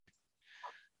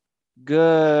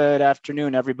Good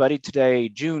afternoon, everybody. Today,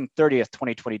 June 30th,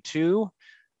 2022.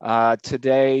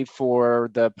 Today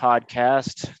for the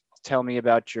podcast, tell me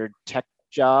about your tech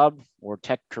job or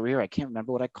tech career. I can't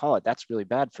remember what I call it. That's really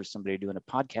bad for somebody doing a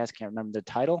podcast. Can't remember the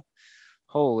title.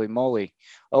 Holy moly.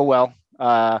 Oh, well,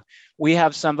 we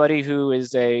have somebody who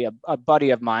is a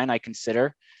buddy of mine, I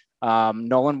consider.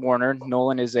 Nolan Warner.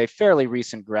 Nolan is a fairly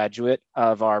recent graduate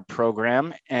of our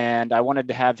program, and I wanted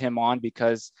to have him on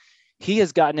because he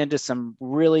has gotten into some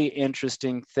really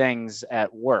interesting things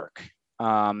at work.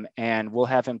 And we'll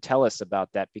have him tell us about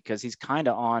that because he's kind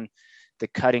of on the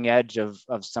cutting edge of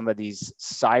some of these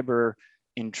cyber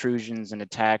intrusions and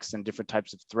attacks and different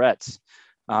types of threats.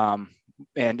 And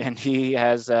he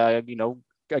has,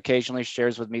 occasionally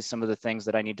shares with me some of the things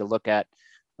that I need to look at.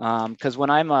 Because when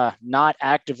I'm not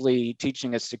actively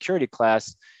teaching a security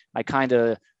class, I kind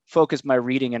of focus my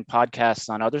reading and podcasts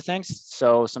on other things.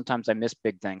 So sometimes I miss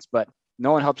big things, but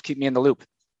Nolan helps keep me in the loop.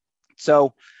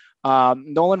 So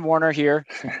Nolan Warner here,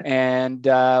 and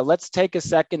let's take a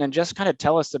second and just kind of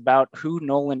tell us about who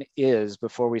Nolan is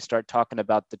before we start talking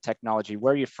about the technology.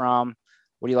 Where are you from?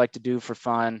 What do you like to do for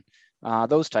fun?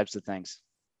 Those types of things.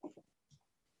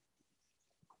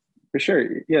 For sure.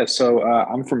 Yeah. So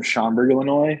I'm from Schaumburg,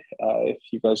 Illinois. If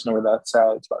you guys know where that's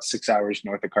at, it's about 6 hours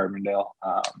north of Carbondale.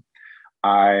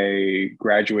 I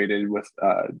graduated with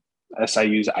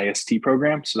SIU's IST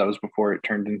program. So that was before it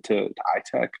turned into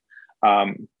iTech.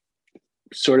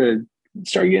 Sort of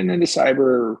started getting into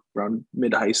cyber around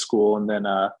mid high school. And then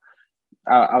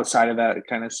outside of that,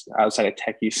 kind of outside of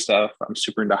techie stuff, I'm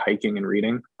super into hiking and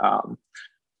reading.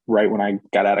 Right when I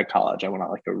got out of college, I went on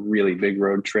like a really big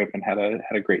road trip and had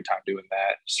a great time doing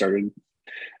that. Started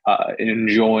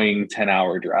enjoying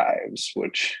 10-hour drives,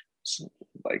 which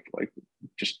like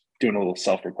just doing a little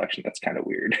self-reflection. That's kind of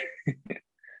weird.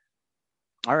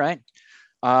 All right.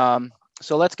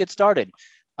 So let's get started.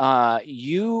 How'd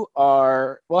you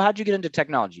get into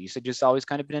technology? You said you've always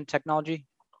kind of been in technology?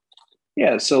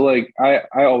 Yeah. So like I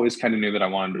always kind of knew that I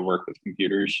wanted to work with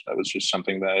computers. That was just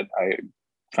something that I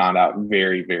found out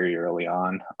very, very early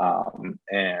on.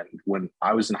 And when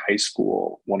I was in high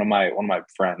school, one of my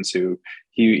friends who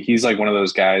he's like one of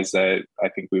those guys that I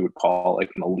think we would call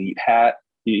like an elite hat.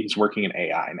 He's working in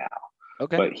AI now.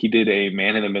 Okay. But he did a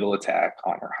man in the middle attack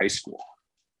on our high school.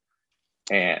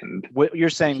 And you're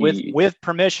saying with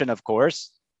permission, of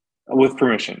course. With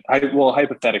permission.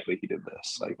 Hypothetically he did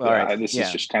this. Like this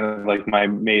is just kind of like my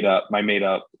made up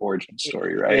origin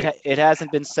story, right? It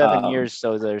hasn't been 7 years,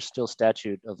 so there's still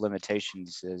statute of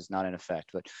limitations is not in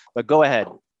effect. But go ahead.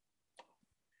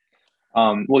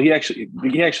 Well, he actually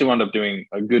wound up doing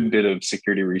a good bit of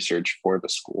security research for the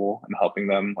school and helping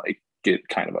them like get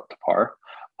kind of up to par.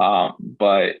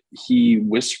 But he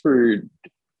whispered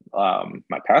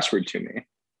my password to me,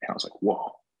 and I was like,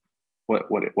 "Whoa,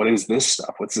 what is this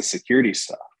stuff? What's the security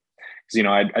stuff?"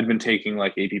 Because I'd been taking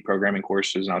like AP programming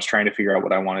courses, and I was trying to figure out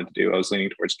what I wanted to do. I was leaning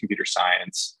towards computer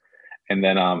science, and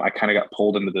then I kind of got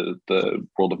pulled into the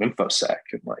world of infosec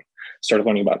and like started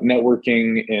learning about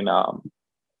networking in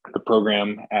the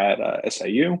program at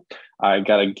SIU. I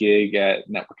got a gig at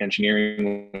network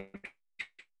engineering.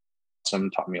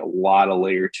 Some taught me a lot of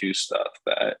layer 2 stuff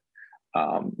that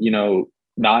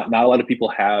not a lot of people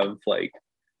have like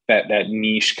that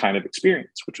niche kind of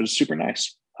experience, which was super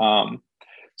nice.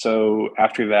 So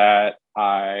after that,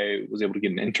 I was able to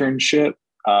get an internship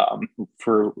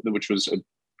which was a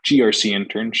GRC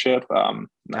internship.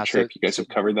 Not sure if you guys have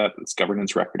covered that. It's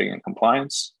governance, recording, and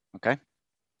compliance. Okay.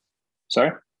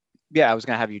 Sorry? Yeah, I was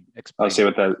going to have you explain. I'll say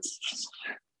what that is.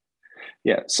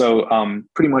 Yeah. So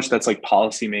pretty much that's like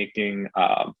policy making.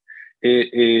 It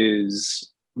is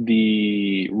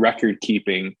the record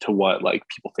keeping to what like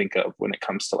people think of when it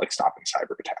comes to like stopping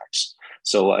cyber attacks.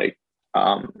 So like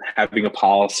having a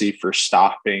policy for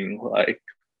stopping like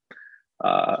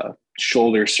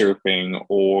shoulder surfing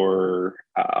or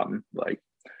like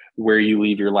where you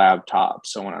leave your laptop,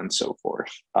 so on and so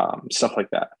forth, stuff like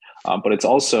that. But it's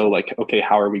also like, okay,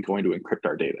 how are we going to encrypt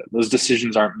our data? Those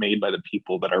decisions aren't made by the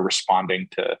people that are responding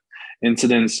to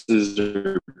incidences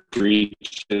or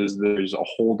breaches. There's a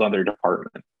whole other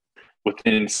department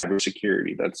within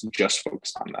cybersecurity that's just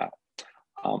focused on that.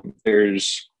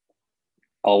 There's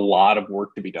a lot of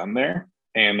work to be done there.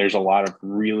 And there's a lot of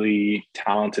really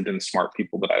talented and smart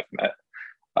people that I've met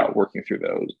working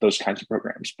through those kinds of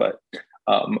programs. But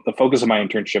the focus of my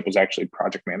internship was actually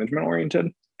project management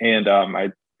oriented. And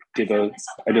I did a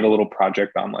little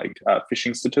project on like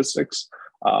phishing statistics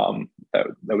that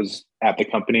was at the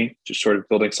company, just sort of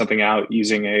building something out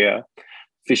using a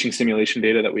phishing simulation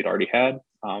data that we'd already had.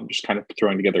 just kind of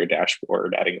throwing together a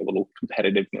dashboard, adding a little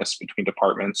competitiveness between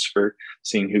departments for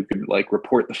seeing who could like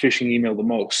report the phishing email the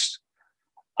most.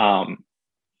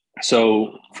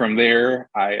 So from there,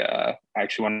 I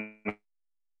actually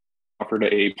offered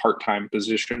a part-time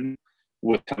position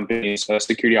with company's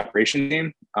security operations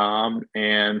team.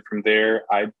 And from there,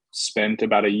 I spent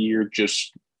about a year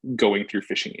just going through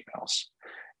phishing emails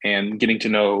and getting to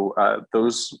know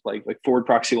those like forward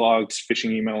proxy logs,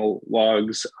 phishing email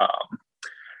logs.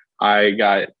 I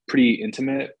got pretty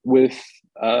intimate with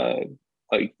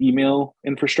like email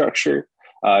infrastructure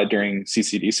during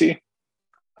CCDC,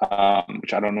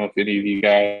 which I don't know if any of you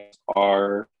guys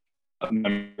are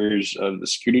members of the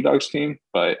security dogs team,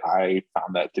 but I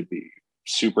found that to be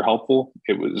super helpful.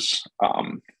 It was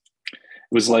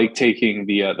like taking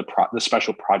the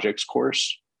special projects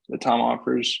course that Tom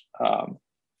offers,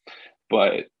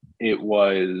 but it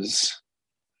was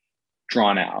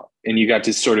drawn out, and you got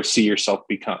to sort of see yourself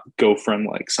go from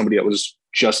like somebody that was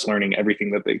just learning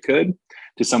everything that they could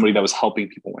to somebody that was helping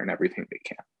people learn everything they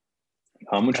can,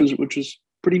 which was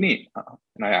pretty neat.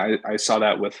 And I saw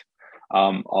that with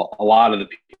a lot of the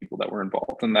people that were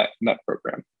involved in that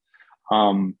program.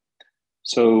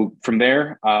 So from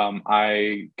there,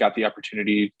 I got the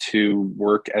opportunity to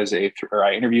work as I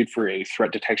interviewed for a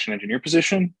threat detection engineer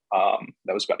position.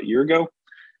 That was about a year ago.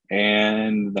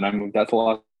 And then I moved out to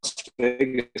Las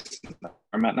Vegas.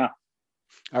 I'm at now.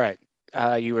 All right.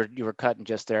 You were cutting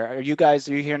just there. Are you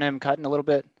hearing him cutting a little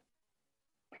bit?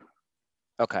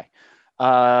 Okay.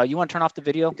 You want to turn off the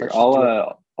video? Sure,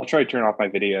 I'll try to turn off my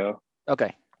video.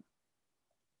 Okay.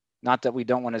 Not that we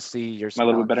don't want to see your a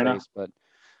little bit better face, now?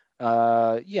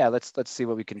 But yeah, let's see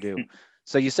what we can do.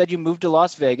 So you said you moved to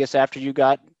Las Vegas after you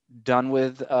got done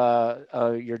with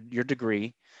your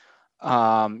degree.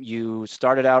 You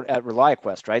started out at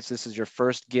ReliaQuest, right? So this is your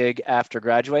first gig after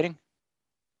graduating?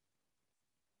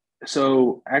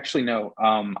 So actually, no.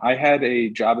 I had a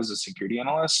job as a security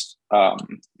analyst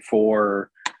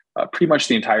for pretty much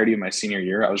the entirety of my senior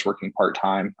year. I was working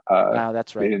part-time. Wow,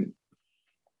 that's right.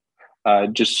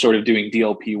 Just sort of doing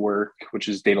DLP work, which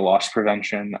is data loss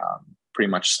prevention,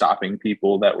 pretty much stopping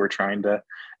people that were trying to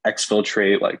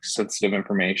exfiltrate like sensitive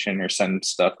information or send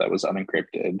stuff that was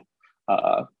unencrypted.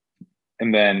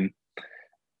 And then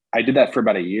I did that for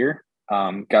about a year,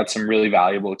 got some really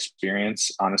valuable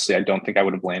experience. Honestly, I don't think I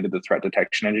would have landed the threat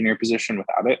detection engineer position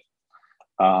without it.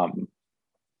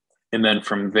 And then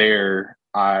from there,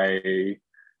 I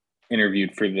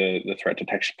interviewed for the threat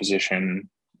detection position,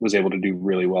 was able to do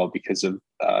really well because of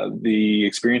the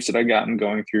experience that I gotten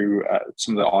going through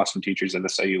some of the awesome teachers at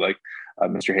SIU, like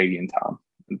Mr. Hagee and Tom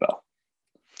and Bell.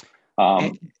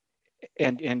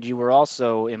 And you were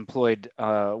also employed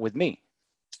with me.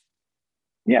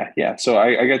 Yeah. So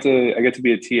I got to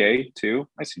be a TA too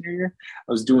my senior year.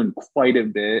 I was doing quite a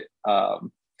bit,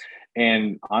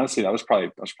 and honestly, that was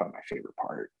probably my favorite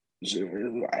part.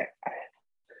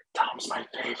 Tom's my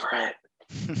favorite.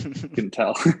 You can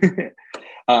tell.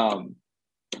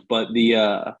 But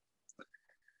the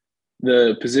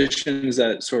positions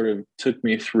that sort of took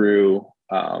me through,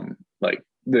 I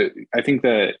think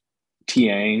that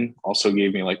TAing also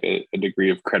gave me like a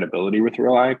degree of credibility with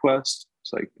ReliaQuest.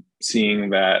 It's like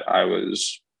seeing that I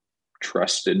was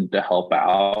trusted to help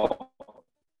out.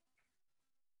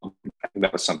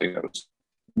 That was something that was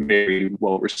very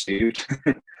well received.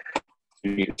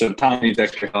 So Tom needs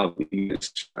extra help.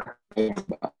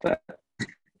 About that.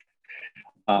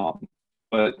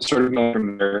 But sort of going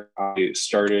from there, I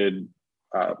started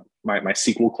my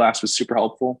SQL class was super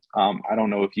helpful. I don't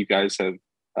know if you guys have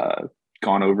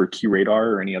gone over QRadar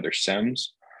or any other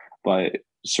SIMs, but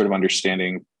sort of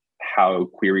understanding how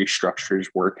query structures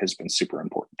work has been super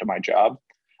important to my job.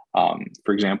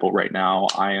 For example, right now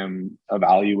I am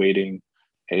evaluating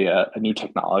a new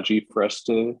technology for us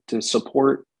to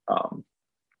support,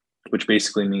 which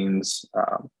basically means,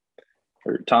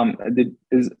 or Tom,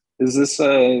 is this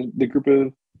the group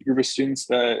of students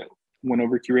that went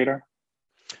over QRadar?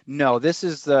 No, this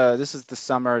is the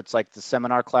summer. It's like the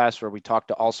seminar class where we talk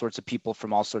to all sorts of people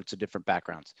from all sorts of different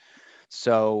backgrounds.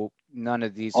 So none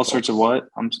of these. All sorts of what?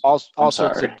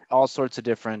 All sorts of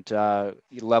different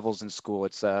levels in school.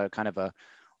 It's kind of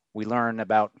we learn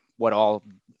about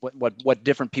what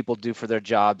different people do for their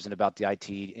jobs and about the IT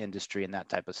industry and that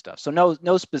type of stuff. So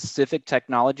no specific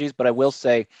technologies, but I will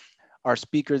say our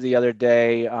speaker the other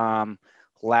day,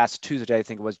 last Tuesday, I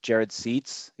think it was Jared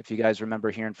Seats, if you guys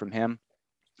remember hearing from him.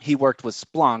 He worked with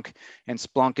Splunk, and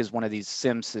Splunk is one of these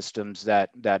SIM systems that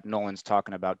Nolan's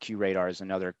talking about. QRadar is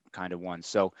another kind of one.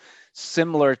 So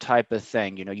similar type of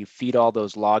thing. You feed all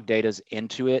those log datas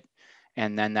into it,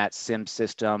 and then that SIM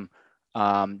system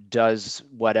does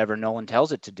whatever Nolan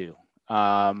tells it to do,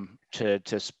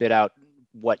 to spit out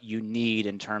what you need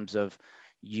in terms of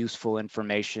useful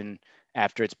information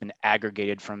after it's been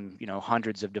aggregated from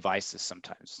hundreds of devices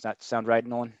sometimes. Does that sound right,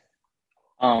 Nolan?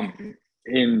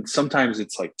 And sometimes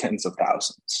it's like tens of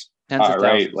thousands, Tens of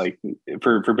right? thousands. Like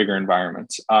for bigger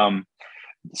environments.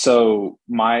 So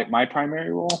my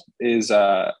primary role is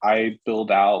I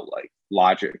build out like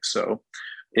logic. So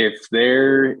if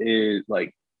there is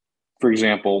like, for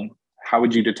example, how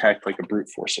would you detect like a brute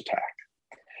force attack?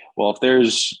 Well, if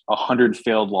there's 100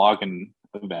 failed login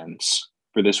events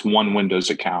for this one Windows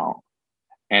account,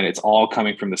 and it's all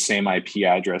coming from the same IP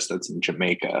address that's in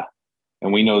Jamaica,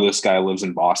 and we know this guy lives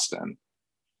in Boston,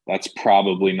 that's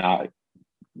probably not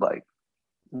like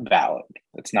valid.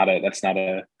 That's not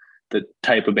a the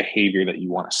type of behavior that you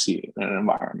want to see in an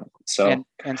environment. So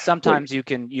and sometimes you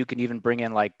can even bring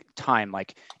in like time,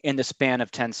 like in the span of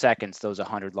 10 seconds, those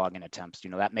 100 login attempts,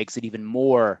 that makes it even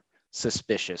more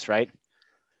suspicious, right?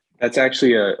 that's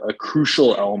actually a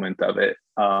crucial element of it.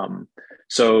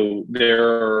 So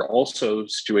there are also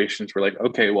situations where like,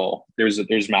 okay, well, there's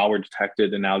malware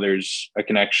detected, and now there's a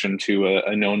connection to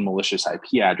a known malicious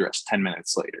IP address 10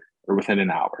 minutes later or within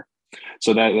an hour.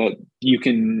 So that you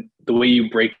can, the way you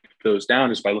break those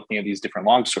down is by looking at these different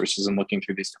log sources and looking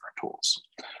through these different tools.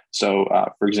 So,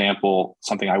 for example,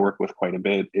 something I work with quite a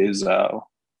bit is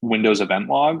Windows event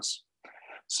logs.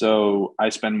 So I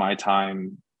spend my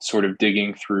time sort of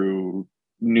digging through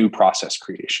new process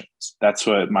creations. That's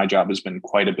what my job has been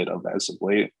quite a bit of as of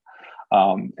late.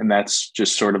 And that's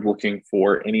just sort of looking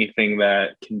for anything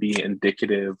that can be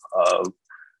indicative of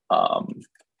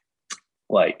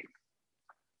like,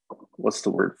 what's the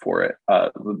word for it?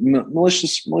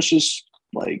 Malicious,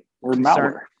 like, or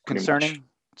malware. Concerning,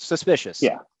 suspicious.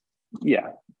 Yeah.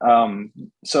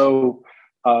 So,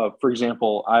 for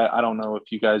example, I don't know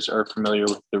if you guys are familiar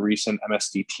with the recent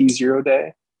MSDT 0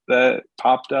 day that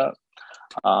popped up.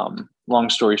 Long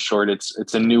story short,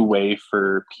 it's a new way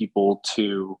for people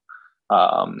to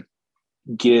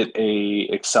get a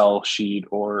Excel sheet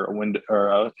or a window or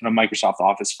a Microsoft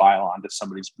Office file onto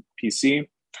somebody's PC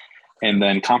and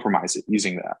then compromise it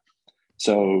using that.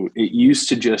 So it used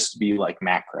to just be like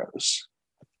macros.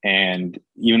 And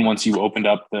even once you opened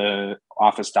up the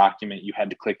Office document, you had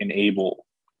to click enable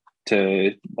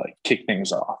to like kick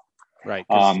things off. Right.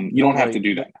 You don't have to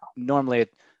do that now. Normally,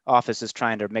 Office is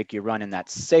trying to make you run in that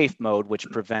safe mode, which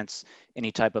prevents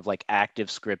any type of like active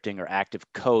scripting or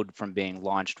active code from being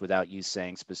launched without you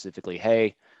saying specifically,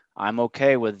 hey, I'm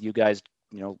okay with you guys,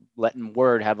 letting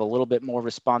Word have a little bit more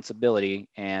responsibility,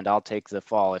 and I'll take the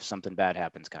fall if something bad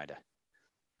happens, kind of.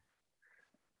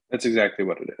 That's exactly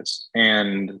what it is.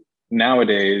 And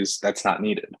nowadays, that's not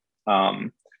needed.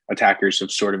 Attackers have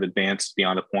sort of advanced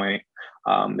beyond a point.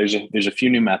 There's a few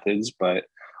new methods, but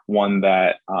one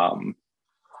that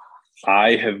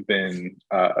I have been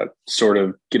sort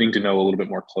of getting to know a little bit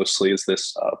more closely is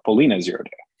this Polina 0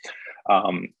 day.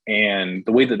 And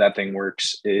the way that thing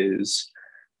works is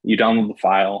you download the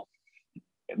file.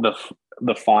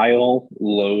 The file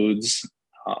loads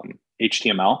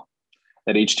HTML.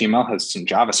 That HTML has some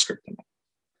JavaScript in it.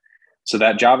 So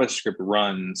that JavaScript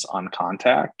runs on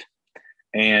contact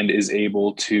and is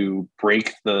able to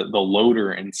break the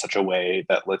loader in such a way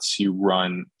that lets you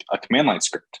run a command line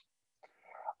script.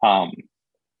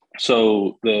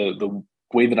 So the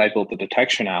way that I built the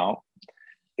detection out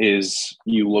is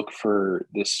you look for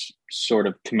this sort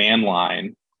of command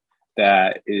line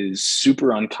that is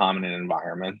super uncommon in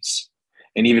environments,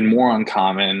 and even more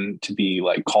uncommon to be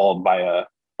like called by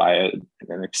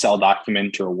an Excel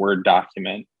document or a Word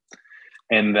document.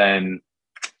 And then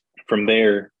from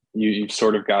there, you've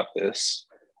sort of got this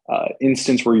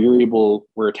instance where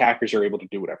attackers are able to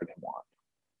do whatever they want.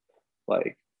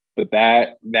 Like, but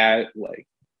that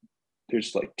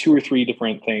there's like 2 or 3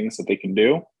 different things that they can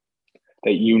do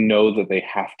that that they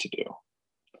have to do.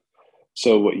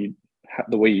 So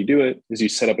the way you do it is you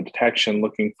set up a detection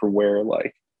looking for where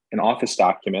like an Office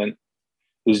document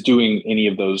is doing any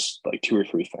of those like 2 or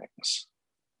 3 things.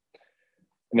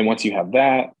 And then once you have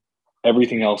that,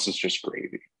 everything else is just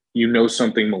gravy.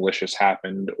 Something malicious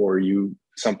happened, or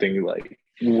something like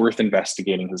worth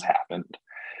investigating has happened.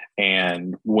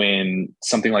 And when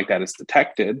something like that is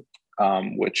detected,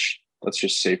 which let's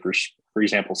just say for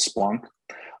example, Splunk,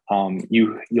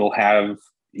 you'll have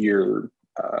your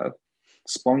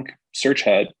Splunk search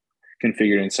head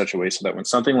configured in such a way so that when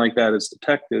something like that is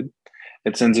detected,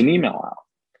 it sends an email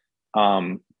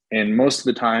out. And most of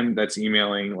the time that's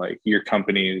emailing like your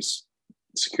company's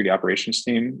security operations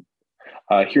team.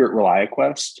 Here at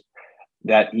ReliaQuest,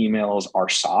 that emails our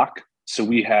SOC. So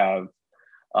we have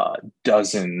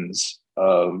dozens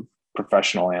of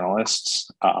professional analysts,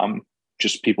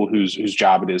 just people whose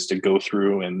job it is to go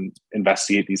through and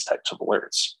investigate these types of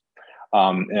alerts.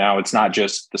 And now it's not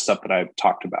just the stuff that I've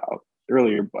talked about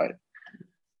earlier, but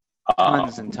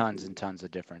tons and tons and tons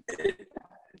of different.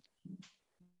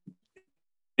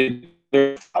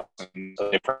 There are thousands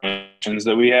of different missions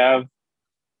that we have.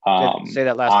 Say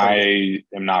that last part. I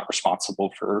am not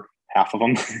responsible for half of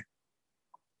them.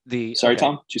 Sorry,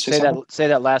 Tom, did you say something? Say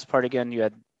that last part again. You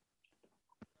had.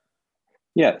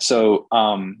 Yeah. So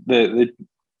from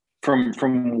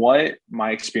what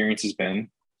my experience has been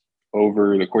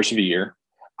over the course of a year,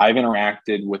 I've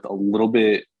interacted with a little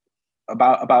bit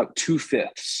about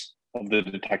 2/5 of the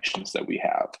detections that we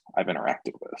have. I've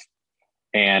interacted with,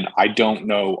 and I don't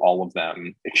know all of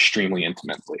them extremely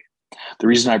intimately. The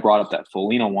reason I brought up that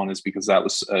Folino one is because that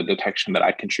was a detection that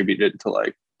I contributed to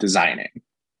like designing.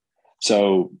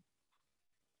 So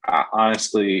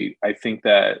honestly, I think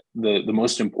that the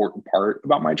most important part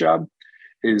about my job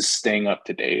is staying up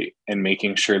to date and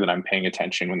making sure that I'm paying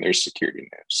attention when there's security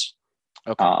news.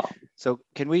 Okay. So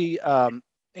can we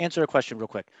answer a question real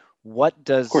quick? What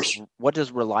does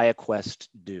ReliaQuest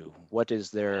do? What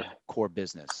is their core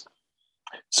business?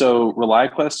 So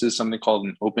ReliaQuest is something called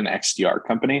an open XDR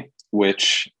company,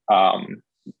 which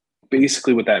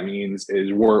basically what that means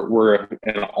is we're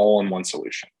an all-in-one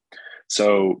solution.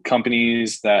 So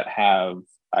companies that have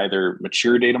either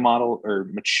mature data model or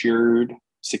matured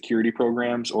security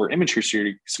programs or immature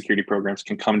security programs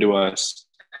can come to us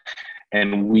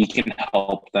and we can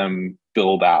help them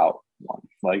build out one.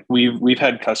 Like we've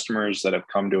had customers that have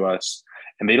come to us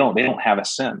and they don't have a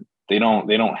SIM. They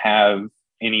don't have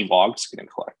any logs getting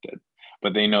collected,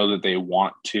 but they know that they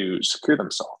want to secure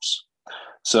themselves.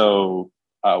 So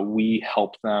we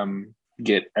help them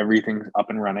get everything up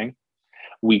and running.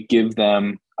 We give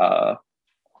them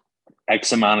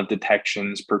X amount of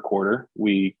detections per quarter.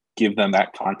 We give them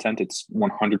that content. It's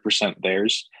 100%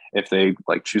 theirs. If they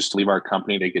like choose to leave our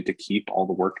company, they get to keep all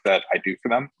the work that I do for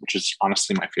them, which is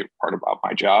honestly my favorite part about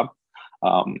my job.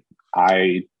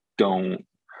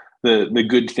 The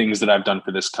good things that I've done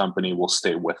for this company will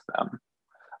stay with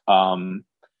them.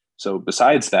 So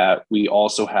besides that, we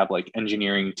also have like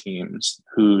engineering teams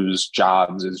whose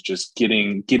jobs is just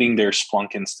getting their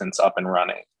Splunk instance up and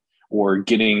running or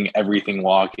getting everything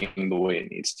logging the way it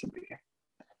needs to be.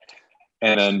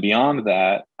 And then beyond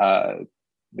that,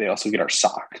 they also get our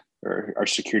SOC or our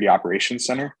Security Operations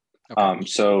Center. Okay.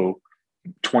 So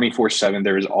 24/7,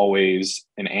 there's always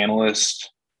an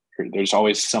analyst, or there's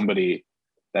always somebody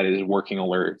that is working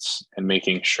alerts and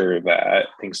making sure that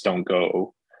things don't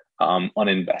go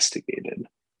uninvestigated.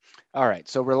 All right.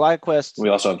 So ReliaQuest. We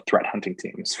also have threat hunting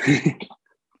teams.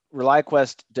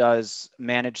 ReliaQuest does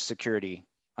manage security.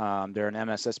 They're an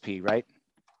MSSP, right?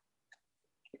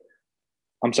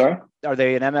 I'm sorry? Are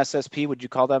they an MSSP? Would you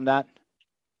call them that?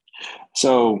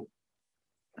 So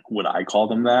would I call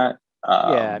them that?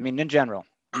 Yeah, I mean, in general,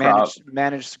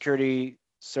 managed security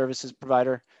services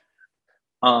provider.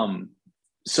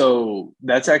 So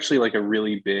that's actually like a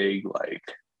really big,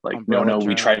 like no,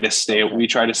 we try to stay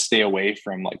away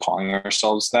from like calling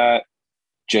ourselves that,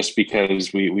 just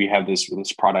because we have this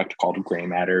product called Gray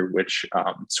Matter, which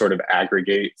sort of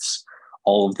aggregates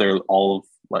all of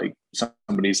like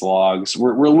somebody's logs.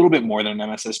 We're a little bit more than an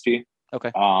MSSP.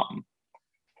 Okay.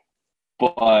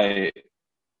 But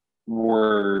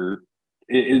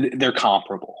they're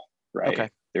comparable, right? Okay.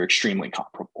 They're extremely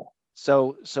comparable.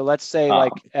 So let's say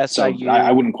like SIU. So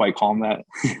I wouldn't quite call them that.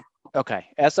 Okay.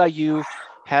 SIU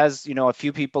has, a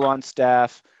few people on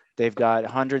staff. They've got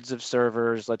hundreds of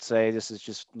servers. Let's say this is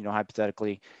just,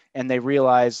 hypothetically, and they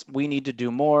realize we need to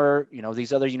do more.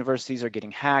 These other universities are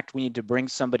getting hacked. We need to bring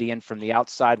somebody in from the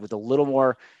outside with a little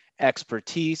more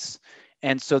expertise.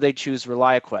 And so they choose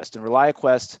ReliaQuest. And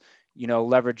ReliaQuest,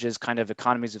 leverages kind of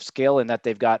economies of scale in that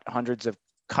they've got hundreds of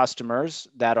customers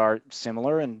that are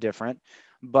similar and different,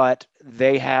 but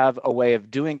they have a way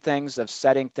of doing things, of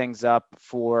setting things up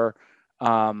for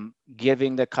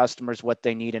giving the customers what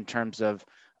they need in terms of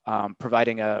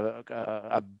providing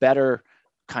a better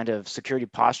kind of security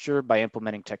posture by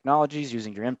implementing technologies,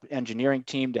 using your engineering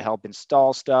team to help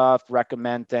install stuff,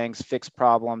 recommend things, fix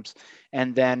problems.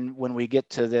 And then when we get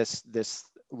to this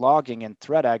logging and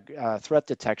threat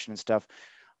detection and stuff,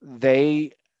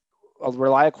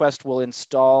 ReliaQuest will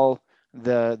install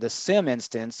the SIM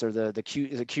instance or the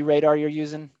QRadar you're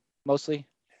using mostly.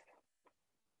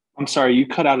 I'm sorry, you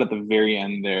cut out at the very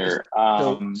end there.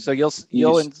 So you'll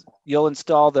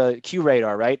install the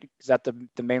QRadar, right? Is that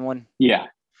the main one? Yeah.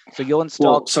 So you'll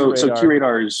install QRadar. So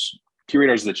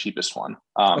QRadar is the cheapest one.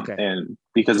 Okay. And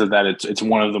because of that, it's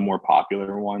one of the more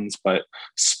popular ones, but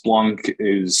Splunk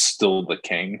is still the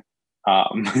king.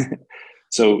 Um,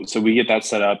 so we get that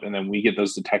set up, and then we get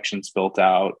those detections built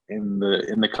out in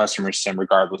the customer SIM,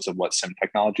 regardless of what SIM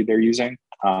technology they're using.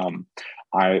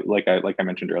 I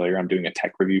mentioned earlier, I'm doing a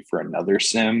tech review for another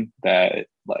SIM that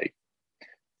like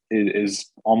is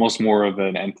almost more of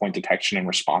an endpoint detection and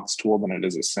response tool than it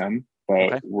is a SIM, but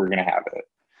Okay. we're gonna have it.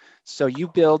 So you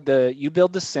build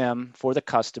the SIM for the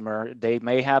customer. They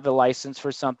may have a license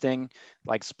for something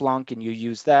like Splunk, and you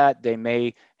use that. They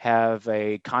may have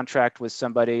a contract with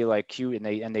somebody like Q, and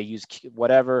they use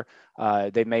whatever.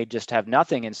 They may just have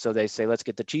nothing, and so they say, let's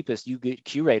get the cheapest. You get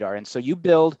QRadar, and so you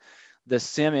build the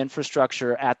SIM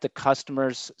infrastructure at the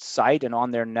customer's site and on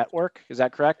their network. Is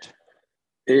that correct?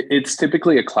 It's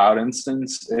typically a cloud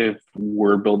instance if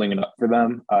we're building it up for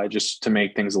them, just to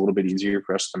make things a little bit easier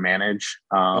for us to manage,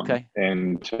 Okay.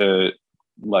 and to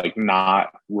like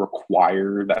not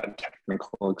require that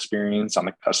technical experience on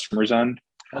the customer's end.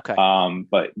 Okay.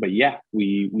 But yeah,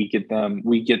 we get them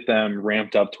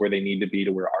ramped up to where they need to be,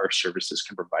 to where our services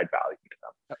can provide value to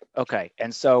them. Okay.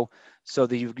 And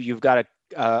you've got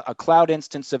a cloud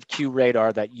instance of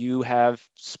QRadar that you have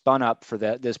spun up for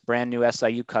this brand new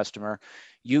SIU customer.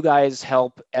 You guys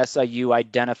help SIU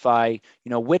identify,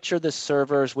 which are the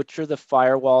servers, which are the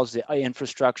firewalls, the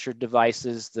infrastructure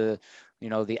devices, the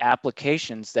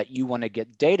applications that you want to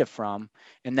get data from,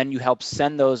 and then you help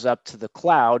send those up to the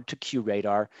cloud to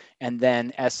QRadar, and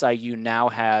then SIU now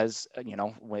has,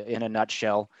 in a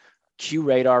nutshell,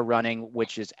 QRadar running,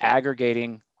 which is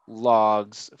aggregating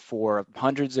logs for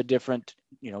hundreds of different,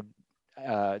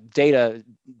 data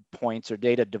points or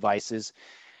data devices,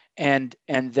 and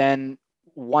then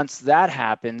once that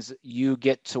happens, you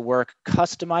get to work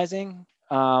customizing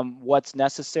what's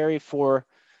necessary for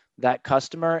that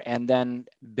customer, and then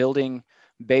building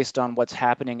based on what's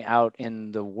happening out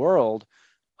in the world,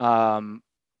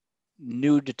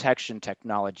 new detection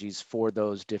technologies for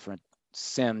those different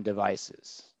SIM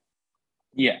devices.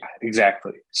 Yeah,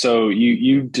 exactly. So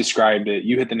you described it.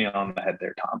 You hit the nail on the head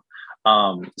there, Tom.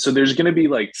 So there's going to be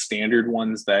like standard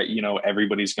ones that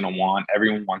everybody's going to want.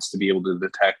 Everyone wants to be able to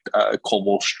detect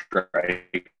Cobol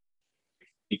strike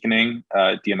beaconing,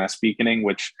 DNS beaconing,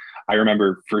 which I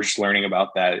remember first learning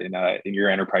about that in your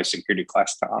enterprise security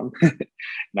class, Tom.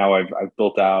 Now I've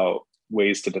built out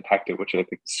ways to detect it, which I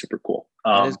think is super cool.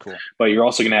 That is cool. But you're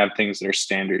also going to have things that are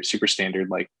standard, super standard,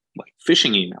 like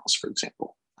phishing emails, for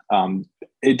example.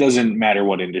 It doesn't matter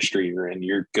what industry you're in,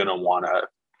 you're going to want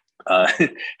to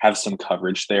have some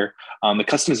coverage there. The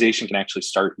customization can actually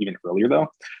start even earlier, though.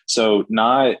 So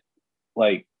not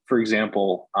like, for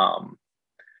example,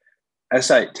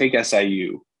 take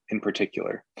SIU in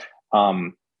particular.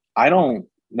 I don't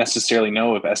necessarily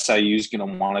know if SIU is going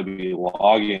to want to be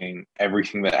logging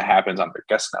everything that happens on their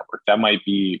guest network. That might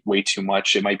be way too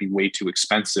much. It might be way too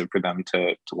expensive for them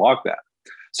to log that.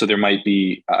 So there might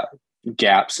be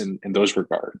gaps in those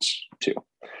regards too.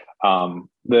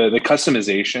 The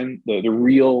customization, the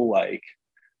real like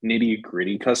nitty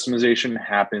gritty customization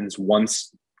happens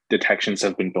once detections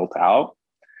have been built out,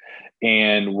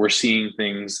 and we're seeing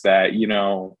things that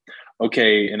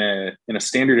okay, in a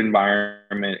standard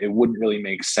environment, it wouldn't really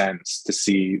make sense to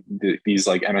see these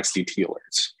like MSDT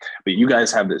alerts, but you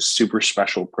guys have this super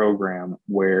special program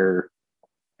where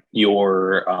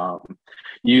you're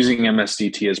using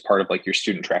MSDT as part of like your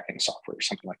student tracking software or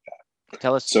something like that.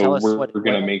 Tell us we're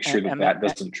going to make sure that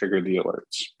doesn't trigger the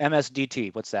alerts.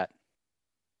 MSDT, what's that?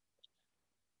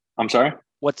 I'm sorry?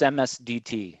 What's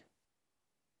MSDT?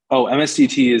 Oh,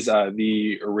 MSDT is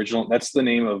the original. That's the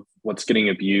name of what's getting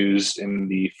abused in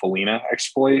the Felina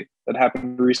exploit that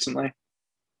happened recently.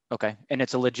 Okay. And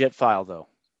it's a legit file, though.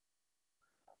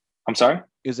 I'm sorry?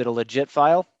 Is it a legit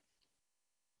file?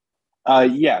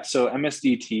 Yeah. So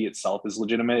MSDT itself is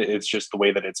legitimate. It's just the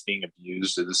way that it's being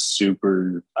abused is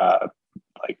super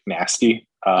like nasty.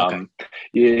 Okay.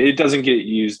 It doesn't get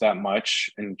used that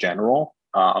much in general.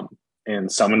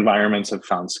 And some environments have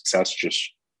found success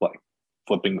just like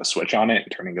flipping the switch on it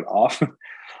and turning it off,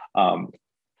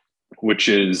 which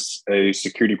is a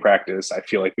security practice I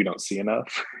feel like we don't see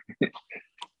enough.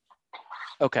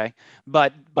 Okay,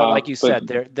 but like you said,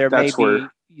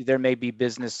 there may be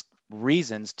business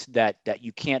reasons that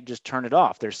you can't just turn it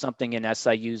off. There's something in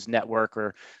SIU's network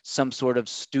or some sort of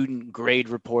student grade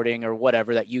reporting or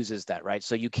whatever that uses that, right?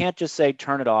 So you can't just say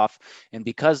turn it off. And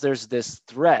because there's this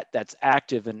threat that's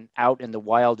active and out in the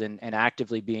wild and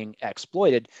actively being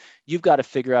exploited, you've got to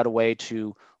figure out a way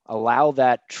to allow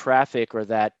that traffic or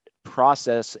that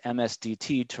process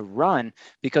MSDT to run,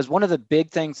 because one of the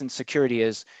big things in security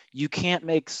is you can't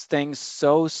make things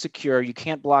so secure, you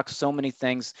can't block so many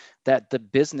things that the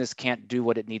business can't do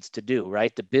what it needs to do,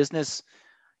 right? The business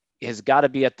has got to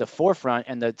be at the forefront,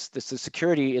 and the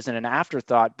security isn't an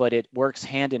afterthought, but it works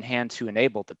hand in hand to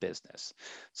enable the business.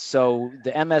 So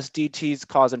the MSDT is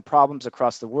causing problems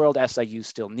across the world. SIU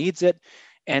still needs it.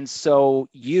 And so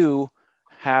you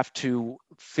have to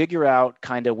figure out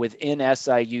kind of within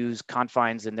SIU's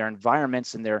confines and their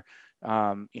environments and their,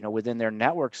 within their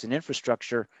networks and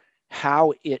infrastructure,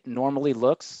 how it normally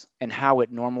looks and how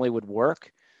it normally would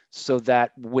work, so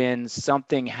that when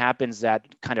something happens that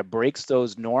kind of breaks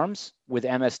those norms with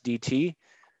MSDT,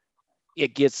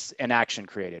 it gets an action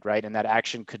created, right? And that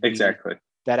action could be,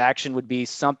 that action would be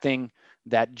something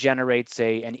that generates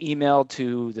an email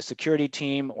to the security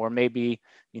team, or maybe,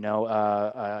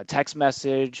 a text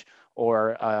message,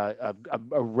 or a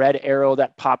red arrow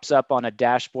that pops up on a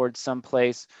dashboard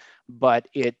someplace, but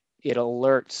it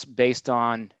alerts based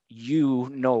on you,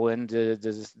 Nolan,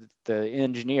 the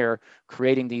engineer,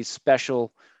 creating these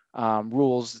special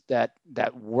rules that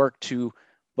work to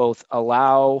both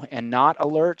allow and not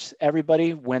alert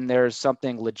everybody when there's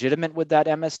something legitimate with that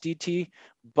MSDT,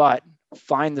 but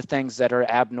find the things that are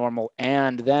abnormal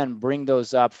and then bring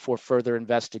those up for further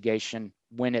investigation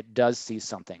when it does see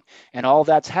something. And all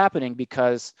that's happening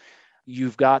because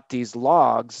you've got these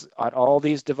logs on all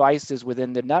these devices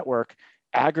within the network,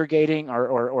 aggregating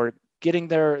or getting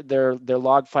their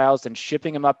log files and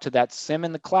shipping them up to that SIM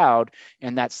in the cloud.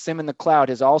 And that SIM in the cloud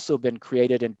has also been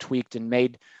created and tweaked and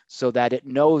made so that it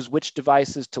knows which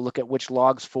devices to look at which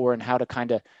logs for, and how to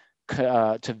kind of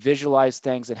to visualize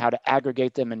things, and how to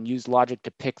aggregate them and use logic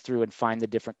to pick through and find the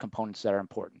different components that are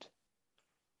important.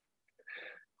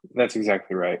 That's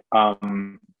exactly right.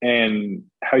 And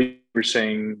how you were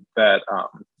saying that,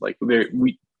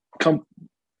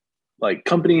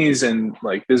 companies and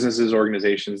like businesses,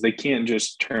 organizations, they can't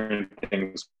just turn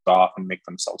things off and make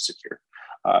themselves secure.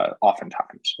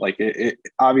 Oftentimes, like it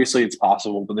obviously it's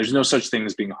possible, but there's no such thing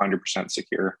as being 100%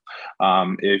 secure.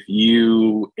 If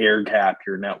you air gap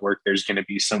your network, there's going to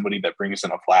be somebody that brings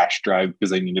in a flash drive because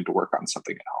they needed to work on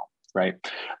something at home, right?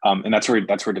 And that's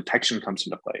where detection comes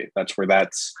into play. That's where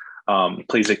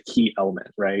plays a key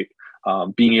element, right?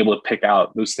 Being able to pick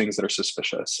out those things that are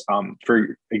suspicious.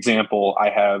 For example, I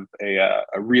have a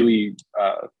really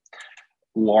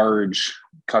large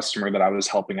customer that I was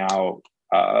helping out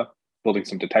building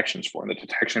some detections for. And the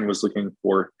detection was looking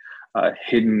for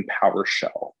hidden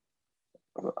PowerShell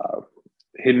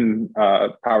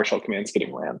commands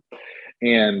getting ran.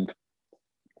 And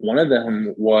one of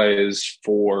them was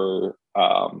for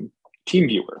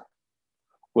TeamViewer,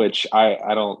 which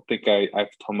I don't think I've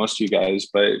told most of you guys,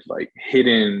 but like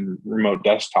hidden remote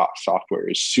desktop software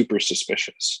is super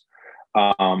suspicious.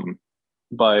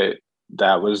 But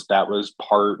that was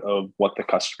part of what the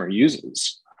customer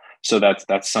uses. So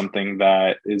that's something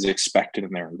that is expected in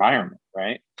their environment,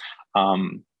 right?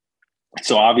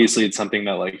 So obviously it's something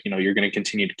that you're going to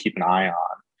continue to keep an eye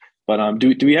on. But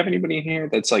do we have anybody here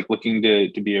that's like looking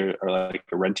to be a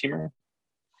red teamer?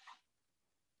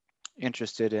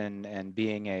 Interested in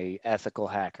being a ethical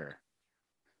hacker?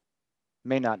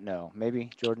 May not know. Maybe,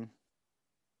 Jordan?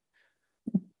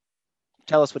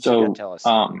 Tell us what you're going to tell us.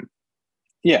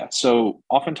 Yeah. So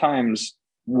oftentimes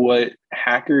what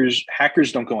hackers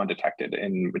don't go undetected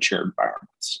in mature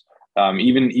environments.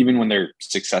 Even when they're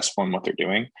successful in what they're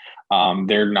doing,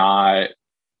 they're not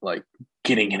like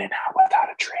getting in and out without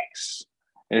a trace,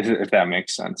 if that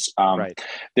makes sense. Right.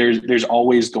 There's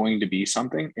always going to be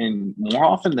something, and more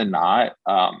often than not,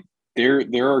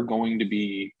 there are going to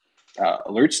be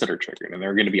alerts that are triggered, and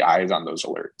there are going to be eyes on those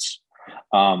alerts.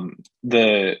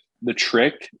 The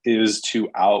trick is to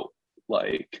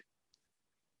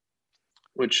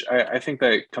which I think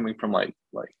that coming from like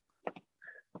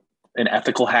an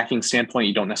ethical hacking standpoint,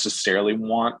 you don't necessarily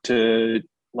want to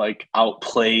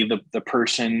outplay the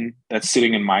person that's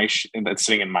sitting in my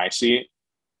seat,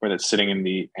 or that's sitting in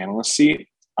the analyst seat.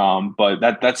 But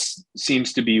that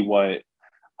seems to be what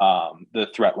the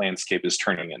threat landscape is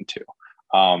turning into.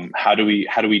 How do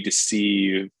we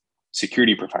deceive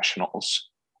security professionals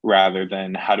rather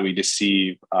than how do we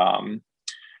deceive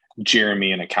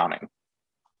Jeremy in accounting,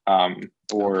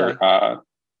 or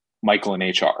Michael in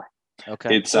HR?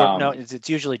 Okay. It's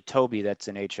usually Toby that's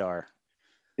in HR.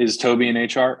 Is Toby in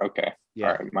HR? Okay.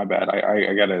 Yeah. All right. My bad.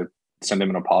 I got to send him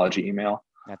an apology email.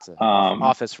 That's an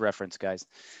office reference, guys.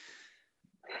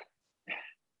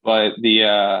 But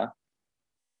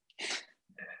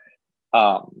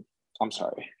I'm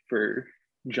sorry for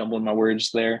jumbling my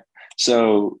words there.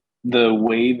 So the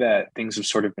way that things have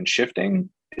sort of been shifting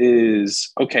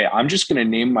is, okay, I'm just going to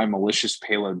name my malicious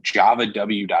payload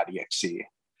java.w.exe.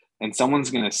 And someone's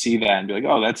going to see that and be like,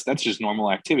 oh, that's just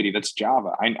normal activity. That's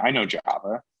Java. I know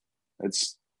Java.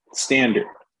 That's standard.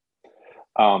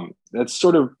 That's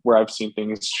sort of where I've seen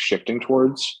things shifting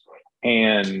towards.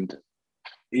 And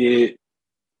it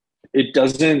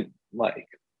doesn't like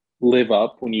live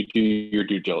up when you do your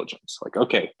due diligence. Like,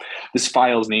 okay, this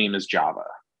file's name is Java.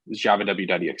 It's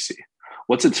java.w.exe.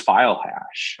 What's its file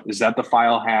hash? Is that the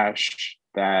file hash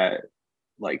that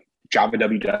like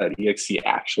java.w.exe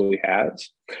actually has?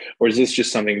 Or is this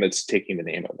just something that's taking the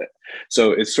name of it?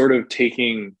 So it's sort of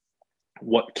taking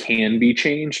what can be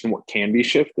changed and what can be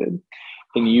shifted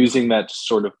and using that to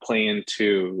sort of play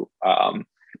into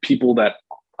people that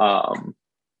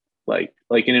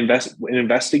like an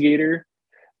investigator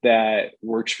that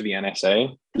works for the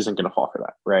NSA isn't going to fall for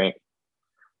that, right?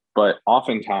 But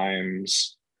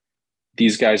oftentimes,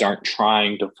 these guys aren't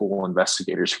trying to fool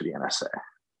investigators for the NSA.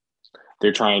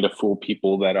 They're trying to fool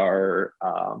people that are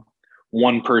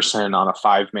one person on a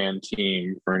 5-man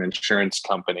team for an insurance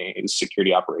company's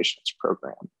security operations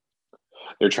program.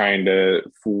 They're trying to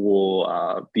fool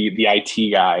the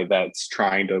IT guy that's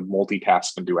trying to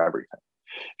multitask and do everything.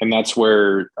 And that's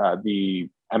where the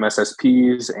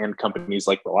MSSPs and companies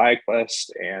like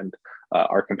ReliaQuest and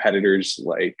our competitors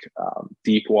like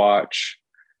Deepwatch,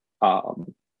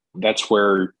 that's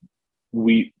where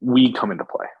we come into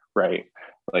play, right?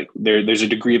 Like there's a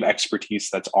degree of expertise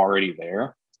that's already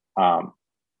there.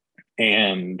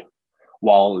 And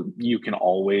while you can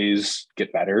always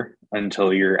get better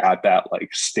until you're at that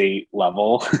like state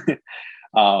level,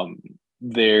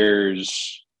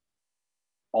 there's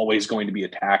always going to be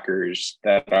attackers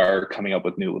that are coming up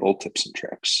with new little tips and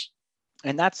tricks.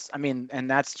 And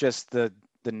that's just the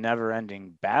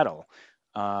never-ending battle.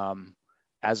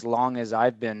 As long as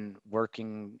I've been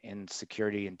working in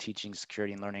security and teaching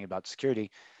security and learning about security,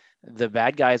 the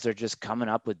bad guys are just coming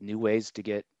up with new ways to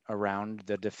get around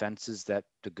the defenses that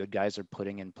the good guys are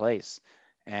putting in place.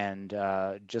 And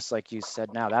just like you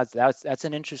said, now that's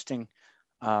an interesting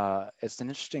it's an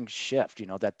interesting shift. You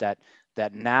know, that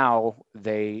now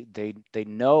they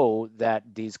know that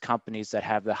these companies that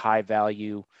have the high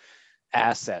value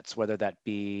assets, whether that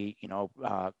be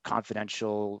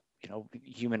confidential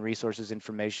human resources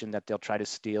information that they'll try to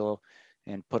steal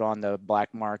and put on the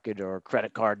black market, or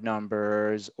credit card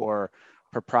numbers, or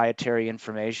proprietary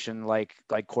information like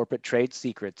corporate trade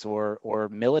secrets or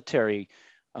military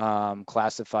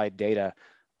classified data.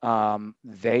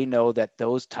 They know that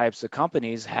those types of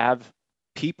companies have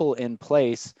people in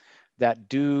place that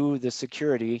do the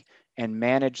security and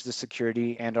manage the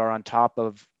security and are on top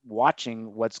of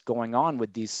watching what's going on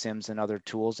with these SIMs and other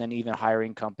tools, and even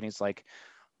hiring companies like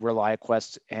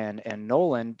ReliaQuest and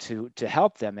Nolan to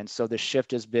help them. And so the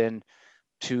shift has been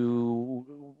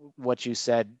to what you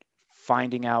said,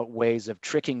 finding out ways of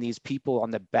tricking these people on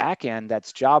the back end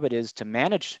that's job it is to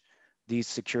manage these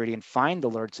security and find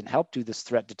alerts and help do this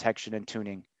threat detection and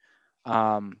tuning.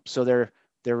 So they're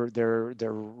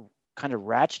kind of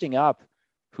ratcheting up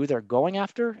who they're going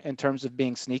after in terms of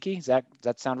being sneaky. Does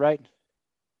that sound right?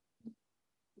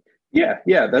 Yeah,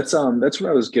 that's what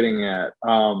I was getting at.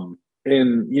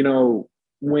 And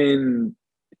when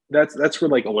that's where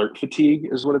like alert fatigue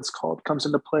is what it's called comes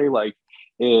into play. Like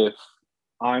if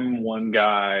I'm one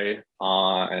guy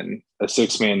on a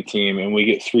 6-man team and we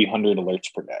get 300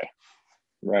 alerts per day,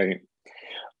 right?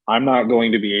 I'm not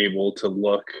going to be able to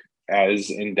look as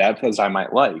in depth as I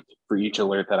might like for each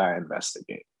alert that I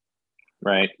investigate,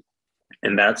 right?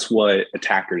 And that's what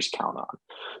attackers count on.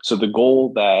 So the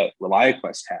goal that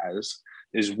ReliaQuest has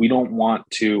is we don't want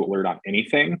to alert on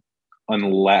anything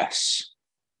unless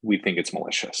we think it's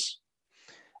malicious.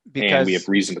 And we have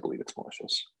reason to believe it's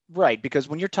malicious. Right, because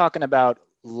when you're talking about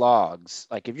logs,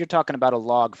 like if you're talking about a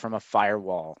log from a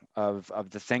firewall of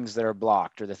the things that are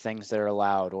blocked or the things that are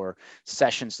allowed or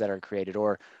sessions that are created,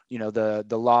 or the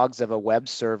logs of a web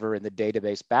server in the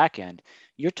database backend,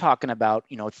 you're talking about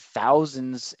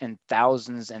thousands and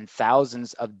thousands and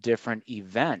thousands of different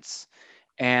events.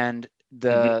 And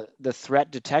the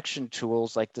threat detection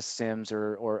tools like the SIMs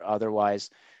or otherwise,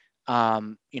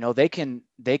 they can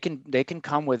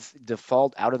come with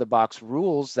default out of the box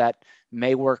rules that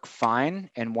may work fine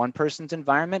in one person's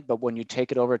environment, but when you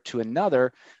take it over to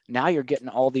another, now you're getting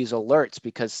all these alerts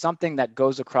because something that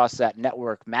goes across that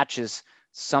network matches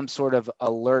some sort of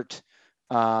alert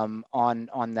on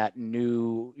that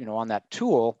new, on that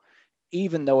tool,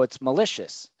 even though it's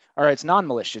malicious or it's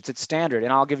non-malicious, it's standard.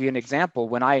 And I'll give you an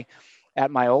example. At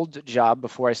my old job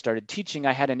before I started teaching,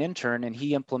 I had an intern and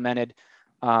he implemented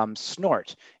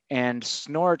Snort. And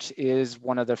Snort is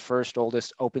one of the first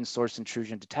oldest open source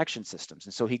intrusion detection systems.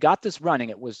 And so he got this running.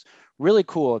 It was really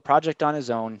cool, a project on his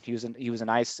own. He was an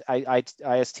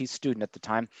IST student at the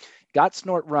time, got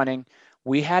Snort running.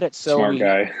 We had it so Smart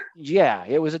guy. yeah,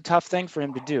 it was a tough thing for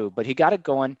him to do, but he got it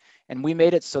going, and we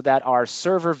made it so that our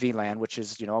server VLAN, which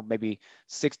is, maybe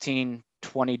 16,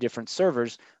 20 different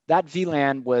servers, that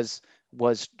VLAN was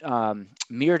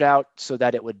mirrored out so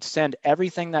that it would send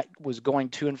everything that was going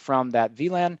to and from that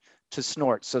VLAN to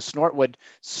Snort. So Snort would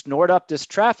snort up this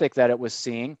traffic that it was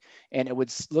seeing, and it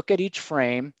would look at each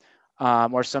frame,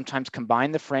 or sometimes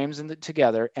combine the frames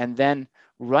together, and then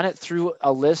run it through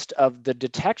a list of the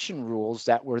detection rules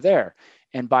that were there.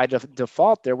 And by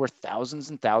default, there were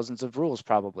thousands and thousands of rules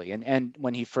probably. And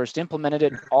when he first implemented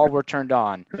it, all were turned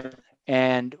on.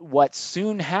 And what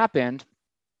soon happened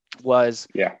was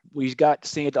we got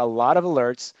seeing a lot of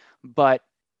alerts, but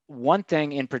one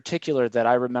thing in particular that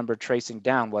I remember tracing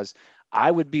down was I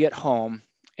would be at home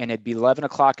and it'd be 11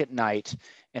 o'clock at night,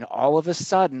 and all of a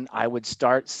sudden I would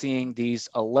start seeing these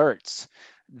alerts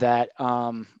that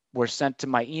were sent to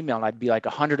my email, and I'd be like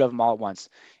 100 of them all at once.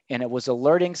 And it was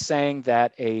alerting saying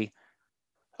that a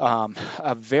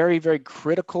very, very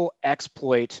critical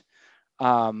exploit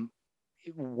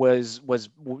was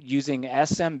using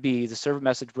SMB, the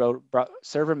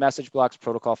server message blocks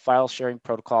protocol, file sharing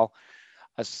protocol,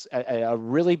 a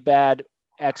really bad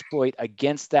exploit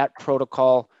against that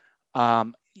protocol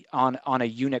on a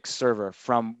Unix server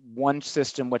from one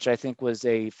system, which I think was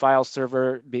a file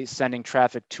server sending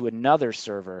traffic to another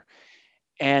server.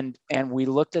 And we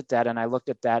looked at that, and I looked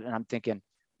at that, and I'm thinking,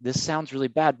 this sounds really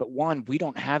bad, but one, we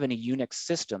don't have any Unix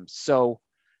systems. So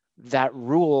that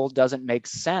rule doesn't make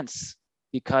sense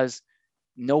because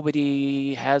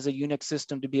nobody has a Unix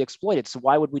system to be exploited. So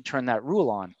why would we turn that rule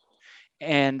on?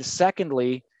 And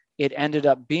secondly, it ended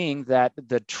up being that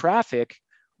the traffic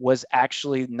was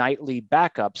actually nightly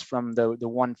backups from the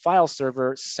one file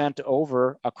server sent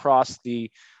over across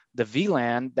the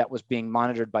VLAN that was being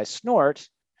monitored by Snort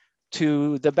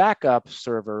to the backup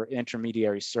server,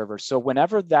 intermediary server. So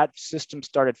whenever that system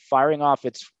started firing off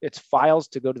its files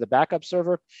to go to the backup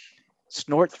server,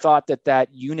 Snort thought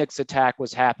that Unix attack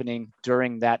was happening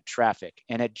during that traffic.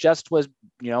 And it just was,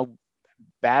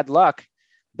 bad luck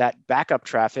that backup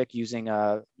traffic using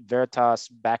a Veritas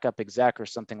backup exec or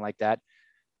something like that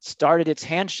started its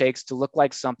handshakes to look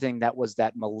like something that was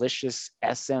that malicious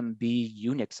SMB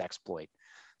Unix exploit.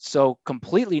 So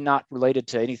completely not related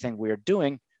to anything we were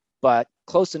doing, but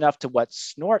close enough to what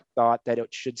Snort thought that it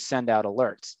should send out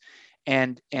alerts.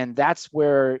 And that's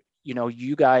where,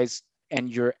 you guys and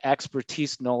your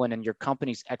expertise, Nolan, and your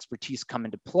company's expertise come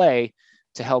into play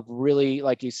to help really,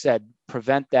 like you said,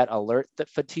 prevent that alert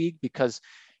fatigue, because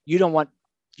you don't want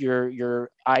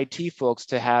your IT folks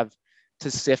to have to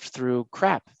sift through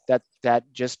crap that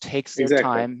just takes their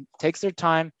time.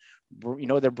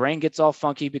 Their brain gets all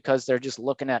funky because they're just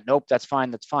looking at, nope, that's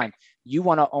fine. You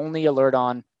want to only alert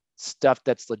on stuff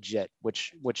that's legit,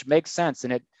 which makes sense,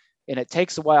 and it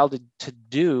takes a while to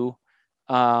do.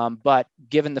 But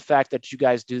given the fact that you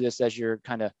guys do this as your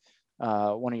kind of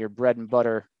one of your bread and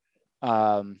butter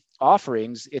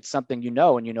offerings, it's something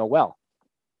and well.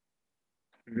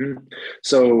 Mm-hmm.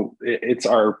 So it's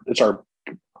our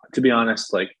to be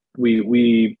honest, like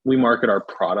we market our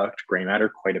product Gray Matter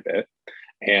quite a bit,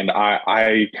 and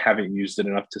I haven't used it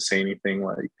enough to say anything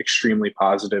like extremely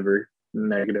positive or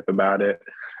negative about it.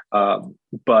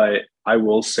 But I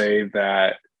will say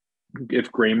that if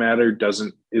Gray Matter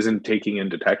isn't taking in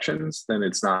detections, then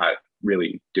it's not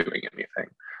really doing anything.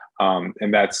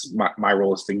 And that's my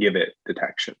role, is to give it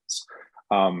detections.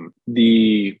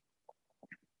 The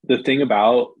thing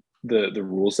about the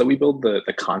rules that we build,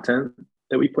 the content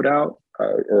that we put out,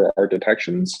 or our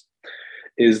detections,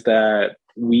 is that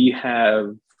we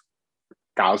have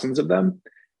thousands of them,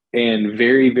 and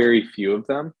very, very few of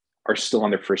them are still on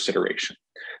their first iteration.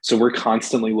 So we're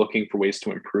constantly looking for ways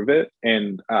to improve it.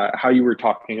 And how you were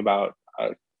talking about,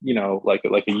 like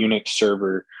a Unix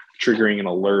server triggering an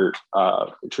alert,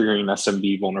 triggering an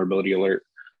SMB vulnerability alert,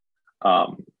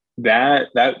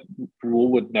 that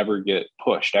rule would never get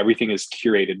pushed. Everything is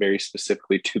curated very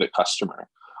specifically to the customer,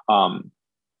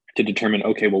 to determine,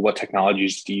 okay, well, what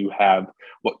technologies do you have?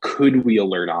 What could we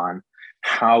alert on?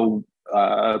 How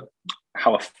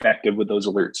effective would those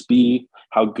alerts be?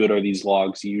 How good are these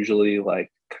logs usually? Like,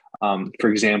 for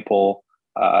example,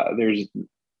 there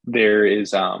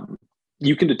is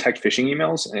you can detect phishing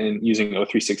emails and using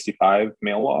O365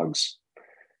 mail logs.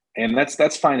 And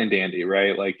that's fine and dandy,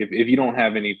 right? Like if you don't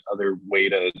have any other way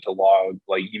to log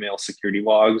like email security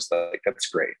logs, that's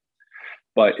great.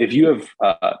 But if you have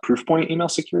Proofpoint email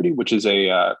security, which is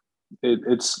a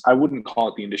it's I wouldn't call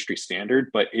it the industry standard,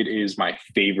 but it is my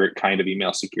favorite kind of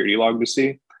email security log to see.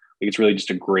 Like, it's really just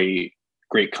a great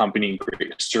company,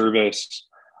 great service.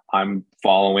 I'm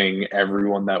following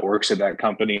everyone that works at that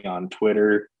company on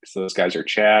Twitter because those guys are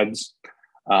Chads.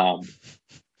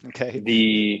 Okay.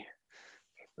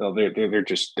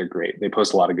 They're great. They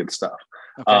post a lot of good stuff.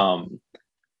 Okay.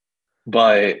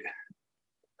 But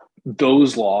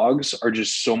those logs are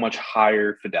just so much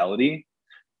higher fidelity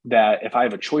that if I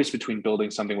have a choice between building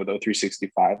something with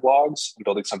O365 logs and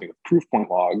building something with Proofpoint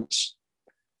logs,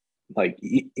 like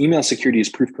email security is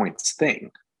Proofpoint's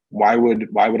thing. Why would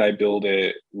I build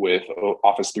it with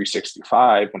Office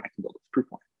 365 when I can build it with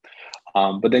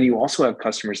Proofpoint? But then you also have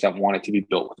customers that want it to be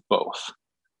built with both,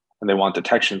 and they want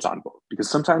detections on both, because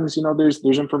sometimes, you know, there's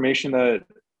information that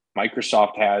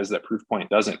Microsoft has that Proofpoint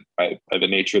doesn't. By the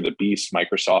nature of the beast,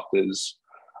 Microsoft is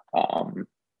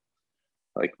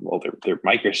they're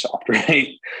Microsoft, right?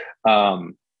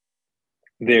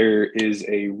 There is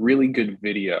a really good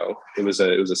video. It was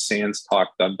a SANS talk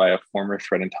done by a former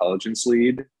threat intelligence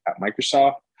lead at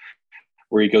Microsoft,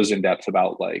 where he goes in depth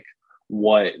about like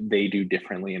what they do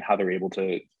differently and how they're able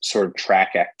to sort of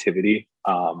track activity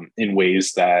in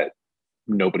ways that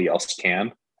nobody else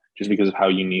can, just because of how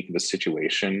unique the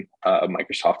situation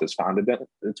Microsoft has found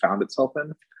itself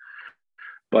in.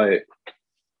 But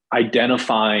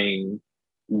identifying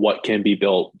what can be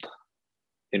built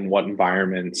in what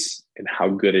environments and how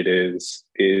good it is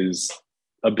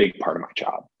a big part of my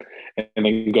job. And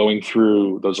then going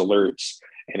through those alerts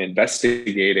and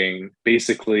investigating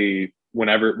basically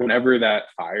whenever that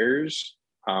fires.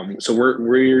 So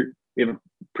we have a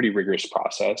pretty rigorous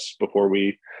process before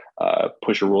we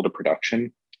push a rule to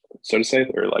production, so to say,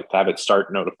 or like to have it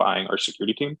start notifying our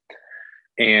security team.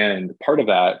 And part of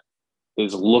that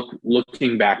is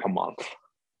looking back a month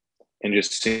and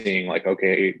just seeing like,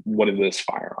 okay, what did this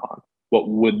fire on? What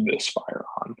would this fire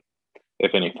on,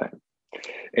 if anything?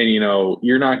 And, you know,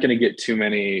 you're not going to get too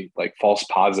many like false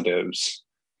positives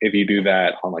if you do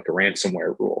that on like a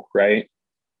ransomware rule, right?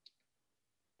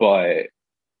 But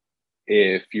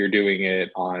if you're doing it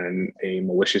on a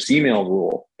malicious email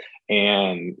rule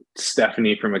and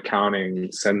Stephanie from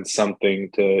accounting sends something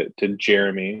to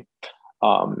Jeremy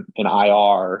in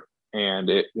IR, and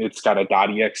it's got a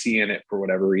 .exe in it for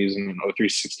whatever reason,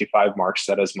 O365 marks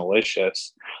that as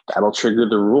malicious, that'll trigger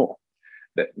the rule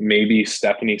that maybe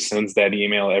Stephanie sends that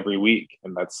email every week,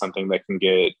 and that's something that can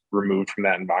get removed from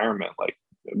that environment. Like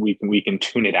we can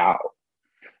tune it out.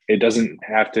 It doesn't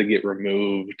have to get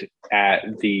removed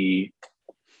at the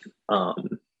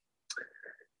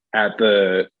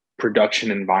production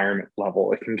environment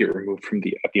level. It can get removed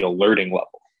at the alerting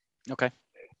level. Okay.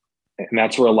 And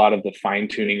that's where a lot of the fine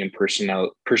tuning and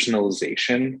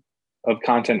personalization of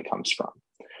content comes from.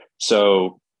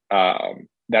 So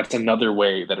that's another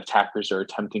way that attackers are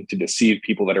attempting to deceive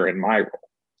people that are in my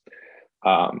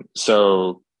role.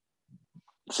 So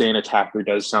say an attacker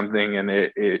does something and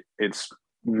it's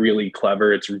really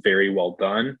clever, it's very well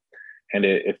done, and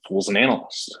it fools an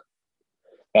analyst.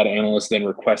 That analyst then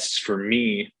requests for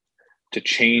me to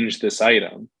change this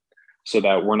item so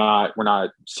that we're not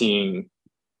seeing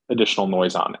additional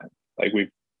noise on it.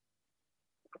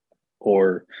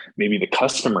 Or maybe the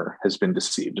customer has been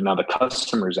deceived and now the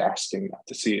customer is asking not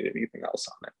to see anything else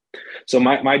on it. So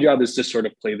my job is to sort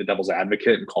of play the devil's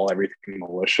advocate and call everything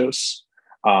malicious.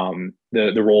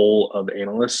 The role of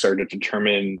analysts are to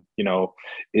determine, you know,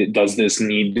 does this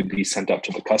need to be sent up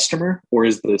to the customer, or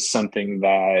is this something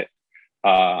that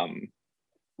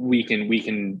we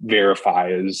can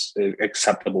verify as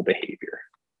acceptable behavior?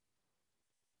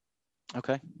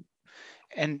 Okay.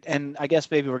 And I guess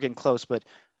maybe we're getting close, but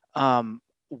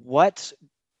what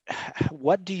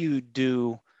do you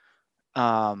do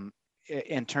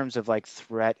in terms of like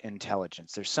threat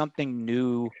intelligence? There's something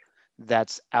new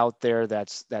that's out there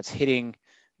that's hitting,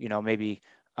 you know, maybe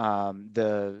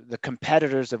the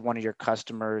competitors of one of your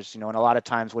customers, you know, and a lot of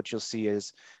times what you'll see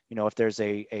is, you know, if there's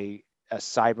a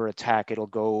cyber attack, it'll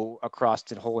go across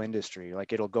the whole industry.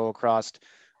 Like it'll go across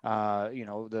you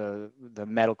know, the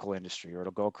medical industry, or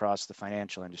it'll go across the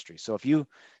financial industry. So if you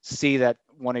see that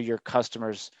one of your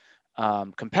customers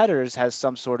competitors has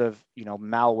some sort of, you know,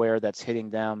 malware that's hitting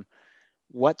them,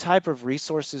 what type of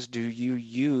resources do you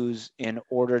use in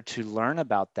order to learn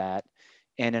about that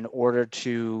and in order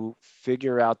to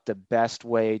figure out the best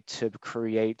way to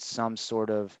create some sort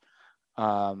of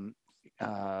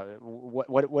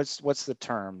what's the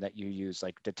term that you use,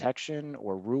 like detection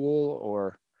or rule?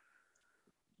 Or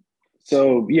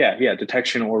So yeah,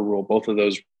 detection or rule, both of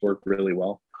those work really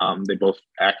well. They both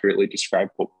accurately describe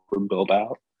what we're built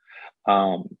out.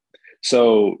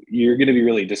 So you're going to be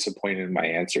really disappointed in my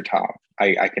answer, Tom.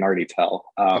 I can already tell.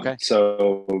 Okay.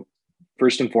 So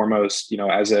first and foremost,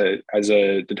 as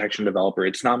a detection developer,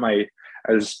 it's not my,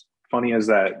 as funny as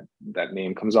that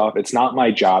name comes off, it's not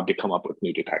my job to come up with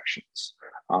new detections.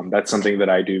 That's something that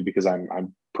I do because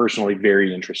I'm personally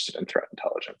very interested in threat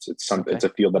intelligence. It's a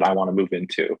field that I want to move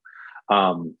into.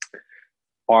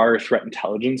 Our threat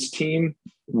intelligence team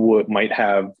might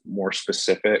have more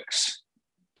specifics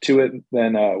to it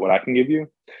than what I can give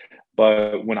you.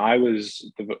 But when I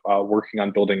was working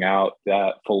on building out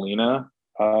that Felina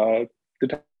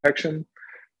detection,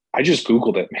 I just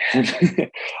Googled it,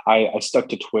 man. I stuck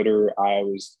to Twitter. I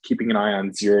was keeping an eye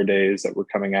on 0 days that were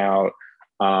coming out.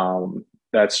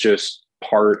 That's just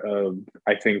part of,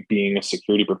 I think, being a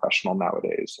security professional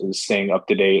nowadays, is staying up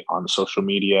to date on social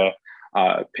media,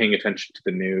 paying attention to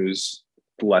the news,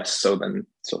 less so than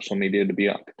social media, to be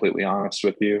completely honest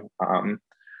with you.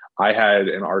 I had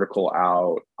an article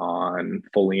out on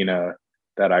Felina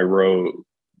that I wrote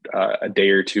a day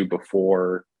or two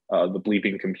before the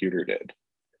bleeping computer did.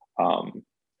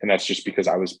 And that's just because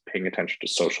I was paying attention to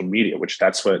social media, which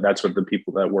that's what the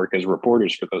people that work as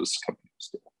reporters for those companies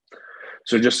do.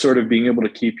 So just sort of being able to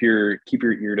keep your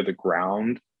ear to the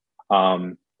ground.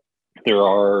 There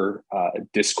are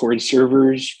Discord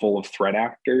servers full of threat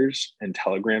actors and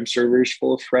Telegram servers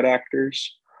full of threat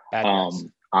actors. Bad guys.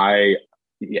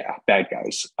 Bad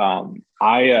guys.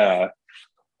 I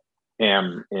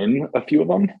am in a few of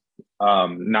them.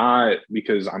 Not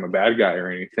because I'm a bad guy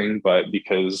or anything, but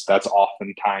because that's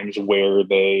oftentimes where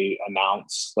they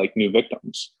announce like new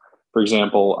victims. For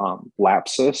example,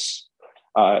 Lapsus.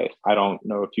 I don't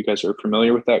know if you guys are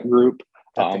familiar with that group,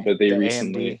 but they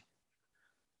recently,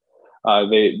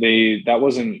 that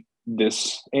wasn't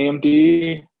this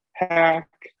AMD hack.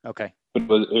 Okay.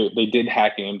 But they did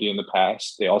hack AMD in the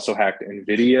past. They also hacked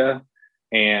NVIDIA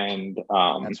and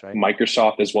That's right.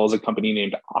 Microsoft, as well as a company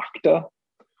named Okta,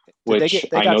 which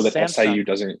I know that Samsung. SIU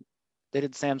doesn't. They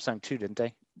did Samsung too, didn't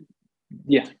they?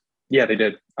 Yeah, they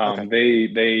did. Okay.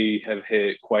 They have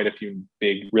hit quite a few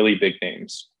really big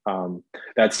names.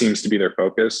 That seems to be their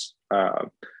focus.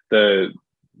 The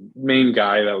main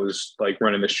guy that was like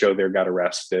running the show there got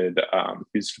arrested.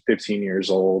 He's 15 years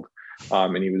old,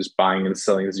 and he was buying and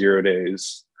selling 0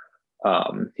 days.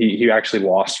 He actually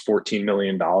lost $14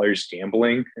 million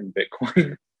gambling in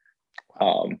Bitcoin.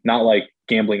 Not like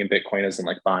gambling in Bitcoin as in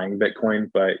like buying Bitcoin,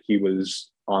 but he was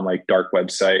on like dark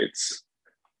websites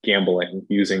gambling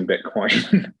using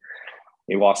Bitcoin.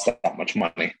 He lost that much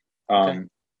money.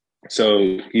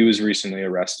 So he was recently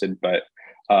arrested, but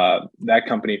that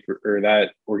company or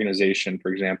that organization,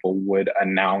 for example, would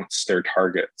announce their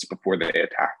targets before they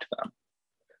attacked them.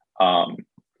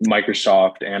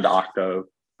 Microsoft and Okta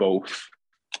both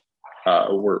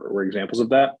were examples of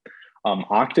that.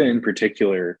 Okta in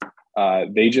particular,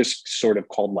 they just sort of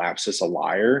called Lapsus a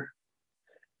liar,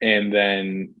 and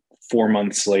then 4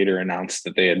 months later announced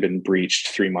that they had been breached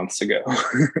 3 months ago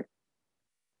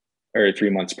or 3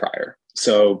 months prior.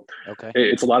 So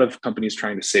it's a lot of companies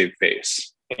trying to save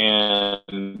face,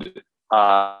 and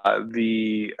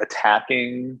the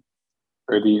attacking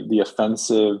or the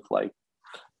offensive like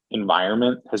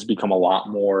environment has become a lot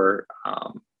more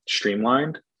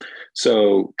streamlined.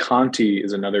 So Conti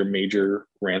is another major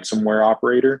ransomware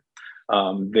operator.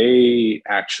 They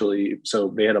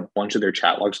had a bunch of their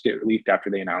chat logs get leaked after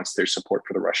they announced their support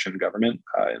for the Russian government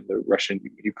in the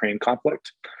Russian-Ukraine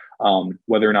conflict.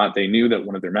 Whether or not they knew that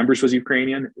one of their members was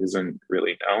Ukrainian isn't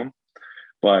really known,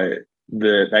 but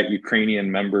that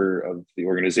Ukrainian member of the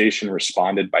organization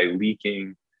responded by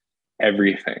leaking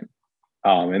everything.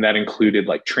 And that included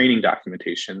like training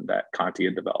documentation that Conti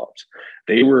had developed.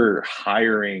 They were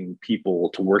hiring people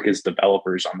to work as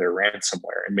developers on their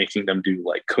ransomware and making them do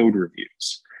like code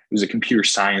reviews. It was a computer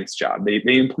science job. They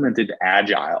implemented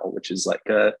Agile, which is like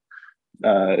a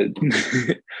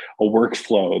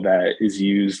workflow that is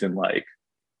used in like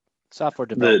software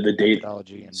development, the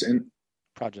methodology and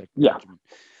project management.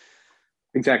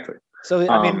 Exactly. So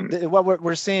I mean, what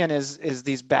we're seeing is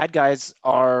these bad guys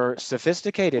are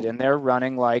sophisticated and they're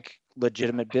running like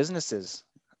legitimate businesses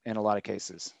in a lot of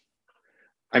cases.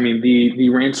 I mean, the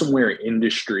ransomware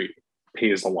industry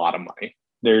pays a lot of money.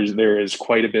 There is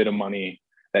quite a bit of money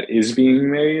that is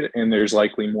being made, and there's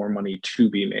likely more money to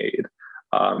be made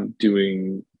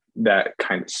doing that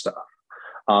kind of stuff.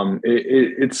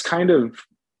 It's kind of,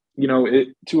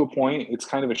 to a point, it's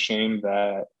kind of a shame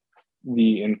that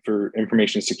the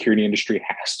information security industry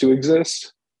has to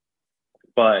exist,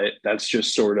 but that's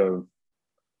just sort of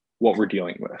what we're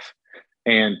dealing with.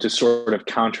 And to sort of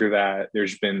counter that,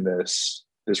 there's been this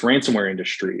ransomware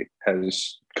industry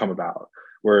has come about,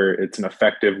 where it's an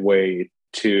effective way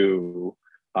to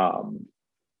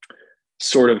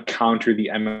sort of counter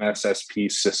the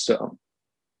MSSP system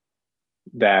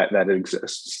that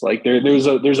exists. Like there's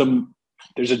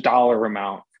a dollar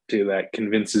amount to that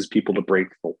convinces people to break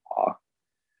the law,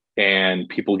 and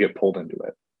people get pulled into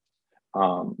it.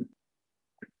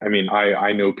 I mean,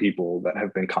 I know people that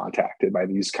have been contacted by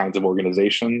these kinds of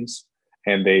organizations,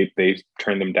 and they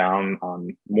turn them down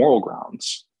on moral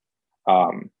grounds,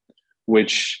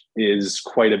 which is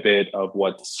quite a bit of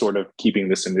what's sort of keeping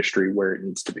this industry where it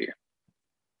needs to be,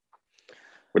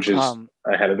 which is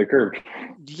ahead of the curve.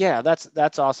 Yeah,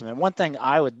 that's awesome. And one thing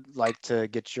I would like to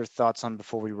get your thoughts on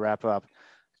before we wrap up.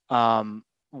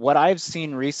 What I've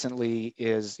seen recently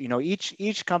is,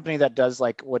 each company that does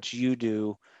like what you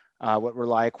do, what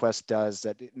ReliaQuest does,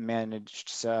 that managed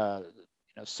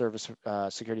service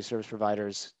security service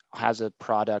providers, has a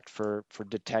product for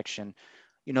detection.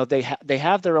 They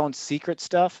have their own secret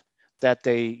stuff that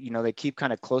they keep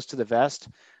kind of close to the vest,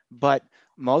 but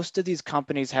most of these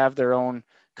companies have their own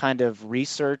kind of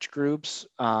research groups,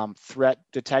 threat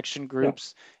detection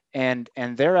groups, and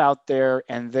they're out there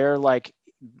and they're like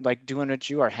doing what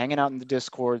you are, hanging out in the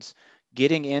discords,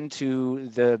 getting into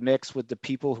the mix with the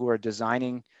people who are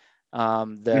designing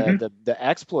the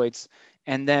exploits,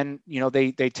 and then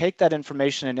they take that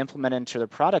information and implement it into their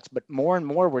products. But more and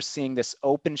more we're seeing this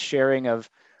open sharing of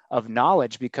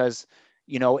knowledge, because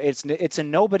it's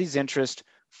in nobody's interest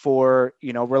for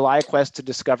ReliaQuest to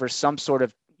discover some sort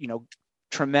of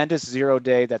tremendous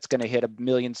 0-day that's going to hit 1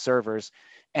 million servers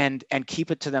and keep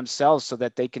it to themselves so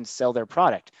that they can sell their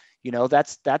product.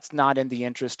 That's not in the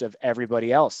interest of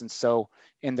everybody else. And so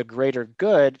in the greater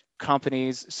good,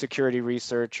 companies, security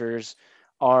researchers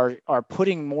are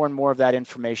putting more and more of that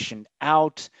information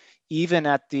out, even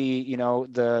at the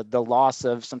the loss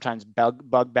of sometimes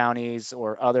bug bounties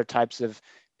or other types of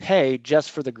pay,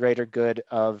 just for the greater good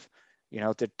of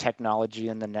the technology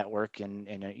and the network and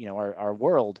our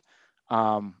world,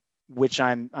 which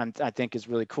I think is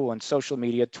really cool. And social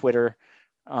media, Twitter,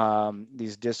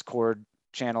 these Discord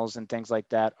channels and things like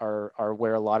that are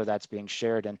where a lot of that's being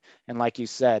shared. And like you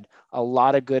said, a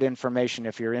lot of good information.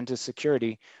 If you're into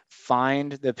security,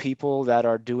 find the people that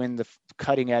are doing the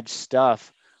cutting edge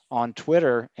stuff on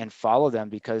Twitter and follow them,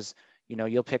 because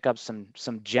you'll pick up some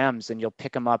gems, and you'll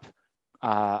pick them up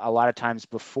a lot of times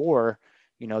before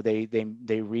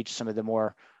they reach some of the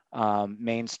more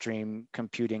mainstream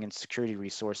computing and security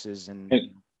resources and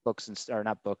books or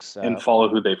not books. And follow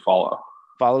who they follow.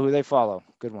 Follow who they follow.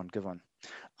 Good one.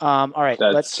 All right.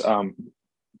 That's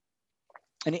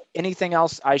anything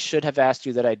else I should have asked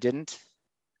you that I didn't?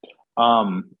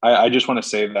 I just want to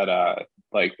say that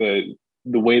like the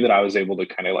way that I was able to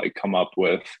kind of like come up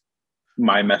with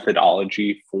my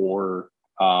methodology for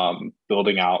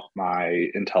building out my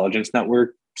intelligence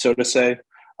network, so to say,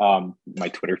 my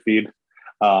Twitter feed,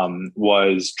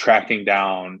 was tracking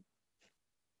down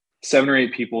 7 or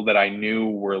 8 people that I knew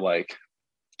were like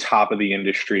top of the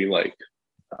industry, like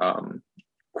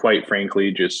quite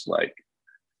frankly, just like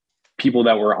people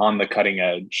that were on the cutting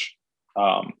edge,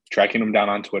 tracking them down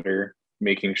on Twitter,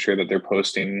 making sure that they're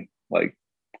posting like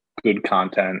good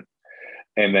content,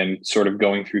 and then sort of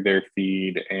going through their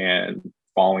feed and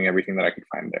following everything that I could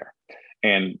find there.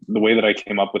 And the way that I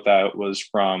came up with that was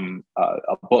from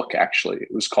a book, actually.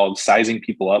 It was called Sizing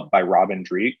People Up by Robin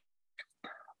Dreeke.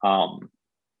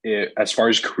 As far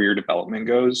as career development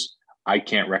goes, I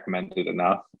can't recommend it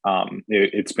enough.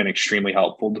 It's been extremely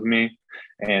helpful to me.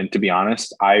 And to be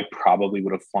honest, I probably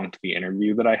would have flunked the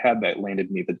interview that I had that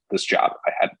landed me this job if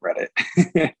I hadn't read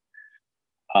it.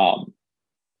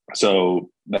 So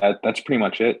that's pretty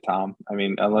much it, Tom. I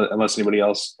mean, unless anybody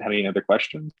else had any other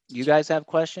questions. You guys have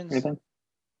questions? Anything?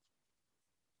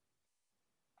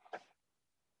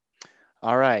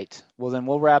 All right. Well, then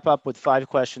we'll wrap up with 5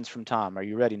 questions from Tom. Are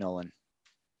you ready, Nolan?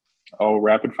 Oh,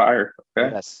 rapid fire. Okay.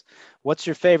 Yes. What's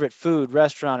your favorite food,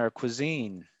 restaurant, or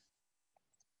cuisine?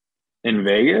 In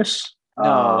Vegas?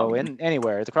 No,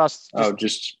 anywhere. It's across.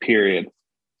 Just period.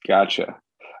 Gotcha.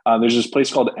 There's this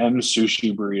place called M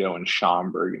Sushi Burrito in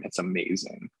Schaumburg, and it's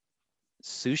amazing.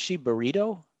 Sushi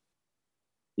burrito?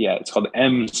 Yeah, it's called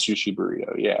M Sushi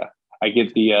Burrito. Yeah, I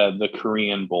get the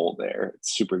Korean bowl there.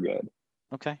 It's super good.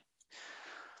 Okay.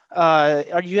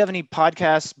 Do you have any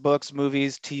podcasts, books,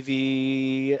 movies,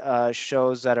 TV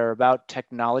shows that are about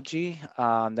technology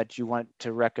that you want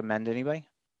to recommend to anybody?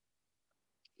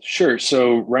 Sure.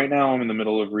 So right now I'm in the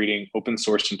middle of reading Open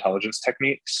Source Intelligence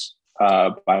Techniques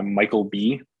by Michael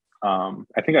B.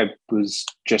 I think I was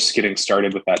just getting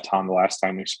started with that, Tom, the last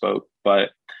time we spoke.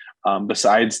 But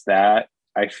besides that,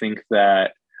 I think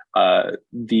that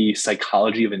The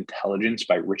Psychology of Intelligence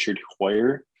by Richard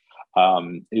Hoyer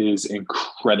is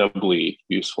incredibly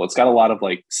useful. It's got a lot of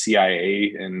like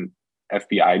CIA and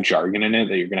FBI jargon in it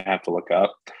that you're going to have to look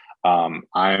up.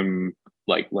 I'm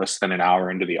like less than an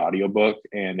hour into the audiobook,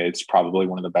 and it's probably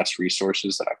one of the best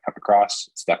resources that I've come across.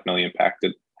 It's definitely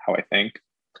impacted how I think.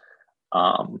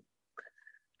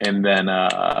 And then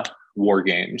War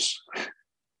Games.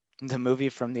 The movie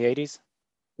from the 80s?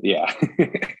 Yeah.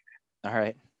 All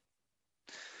right.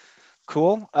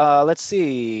 Cool. Let's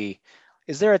see.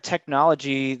 Is there a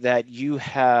technology that you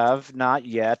have not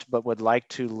yet, but would like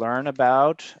to learn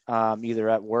about, either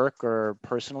at work or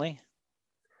personally?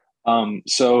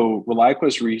 So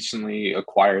ReliaQuest recently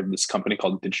acquired this company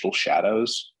called Digital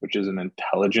Shadows, which is an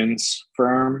intelligence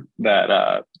firm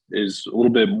that is a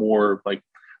little bit more like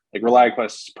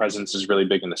ReliaQuest's presence is really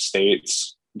big in the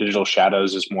States. Digital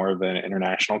Shadows is more of an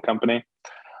international company.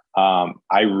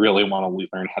 I really want to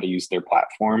learn how to use their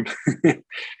platform.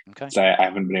 Okay. So I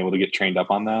haven't been able to get trained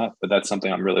up on that, but that's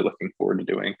something I'm really looking forward to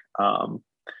doing. And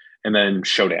then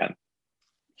Shodan.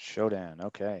 Shodan.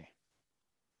 Okay.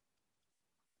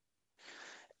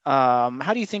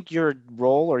 How do you think your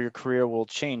role or your career will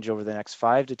change over the next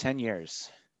 5 to 10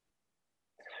 years?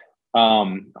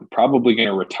 I'm probably going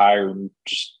to retire and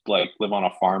just like live on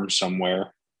a farm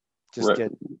somewhere. Just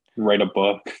write a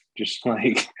book, just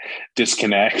like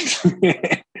disconnect.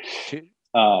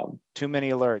 Too many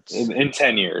alerts. In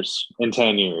 10 years. In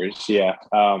 10 years, yeah.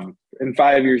 In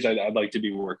 5 years, I'd like to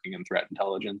be working in threat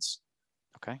intelligence.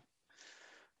 Okay.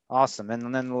 Awesome.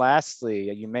 And then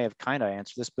lastly, you may have kind of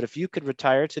answered this, but if you could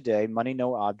retire today, money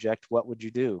no object, what would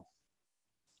you do?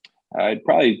 I'd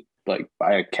probably like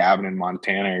buy a cabin in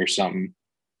Montana or something.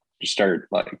 Just start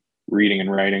like reading and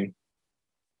writing.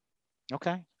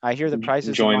 Okay. I hear the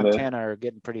prices in Montana are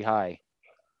getting pretty high.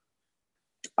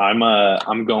 I'm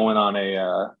going on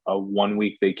a 1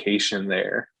 week vacation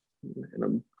there in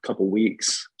a couple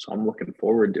weeks, so I'm looking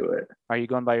forward to it. Are you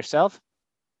going by yourself?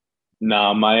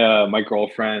 No, my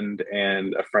girlfriend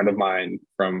and a friend of mine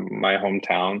from my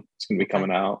hometown is going to be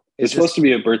coming out. It's supposed to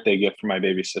be a birthday gift for my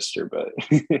baby sister, but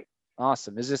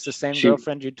awesome. Is this the same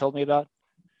girlfriend you told me about?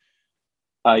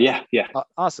 Yeah.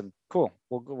 Awesome. Cool.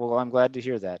 Well, I'm glad to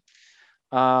hear that.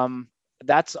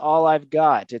 That's all I've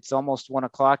got. It's almost 1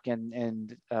 o'clock,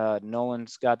 and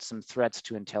Nolan's got some threats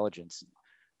to intelligence.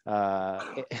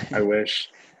 I wish.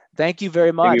 Thank you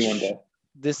very much. Maybe one day.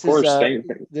 This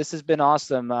has been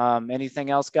awesome. Anything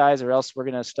else, guys, or else we're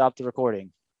going to stop the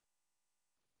recording?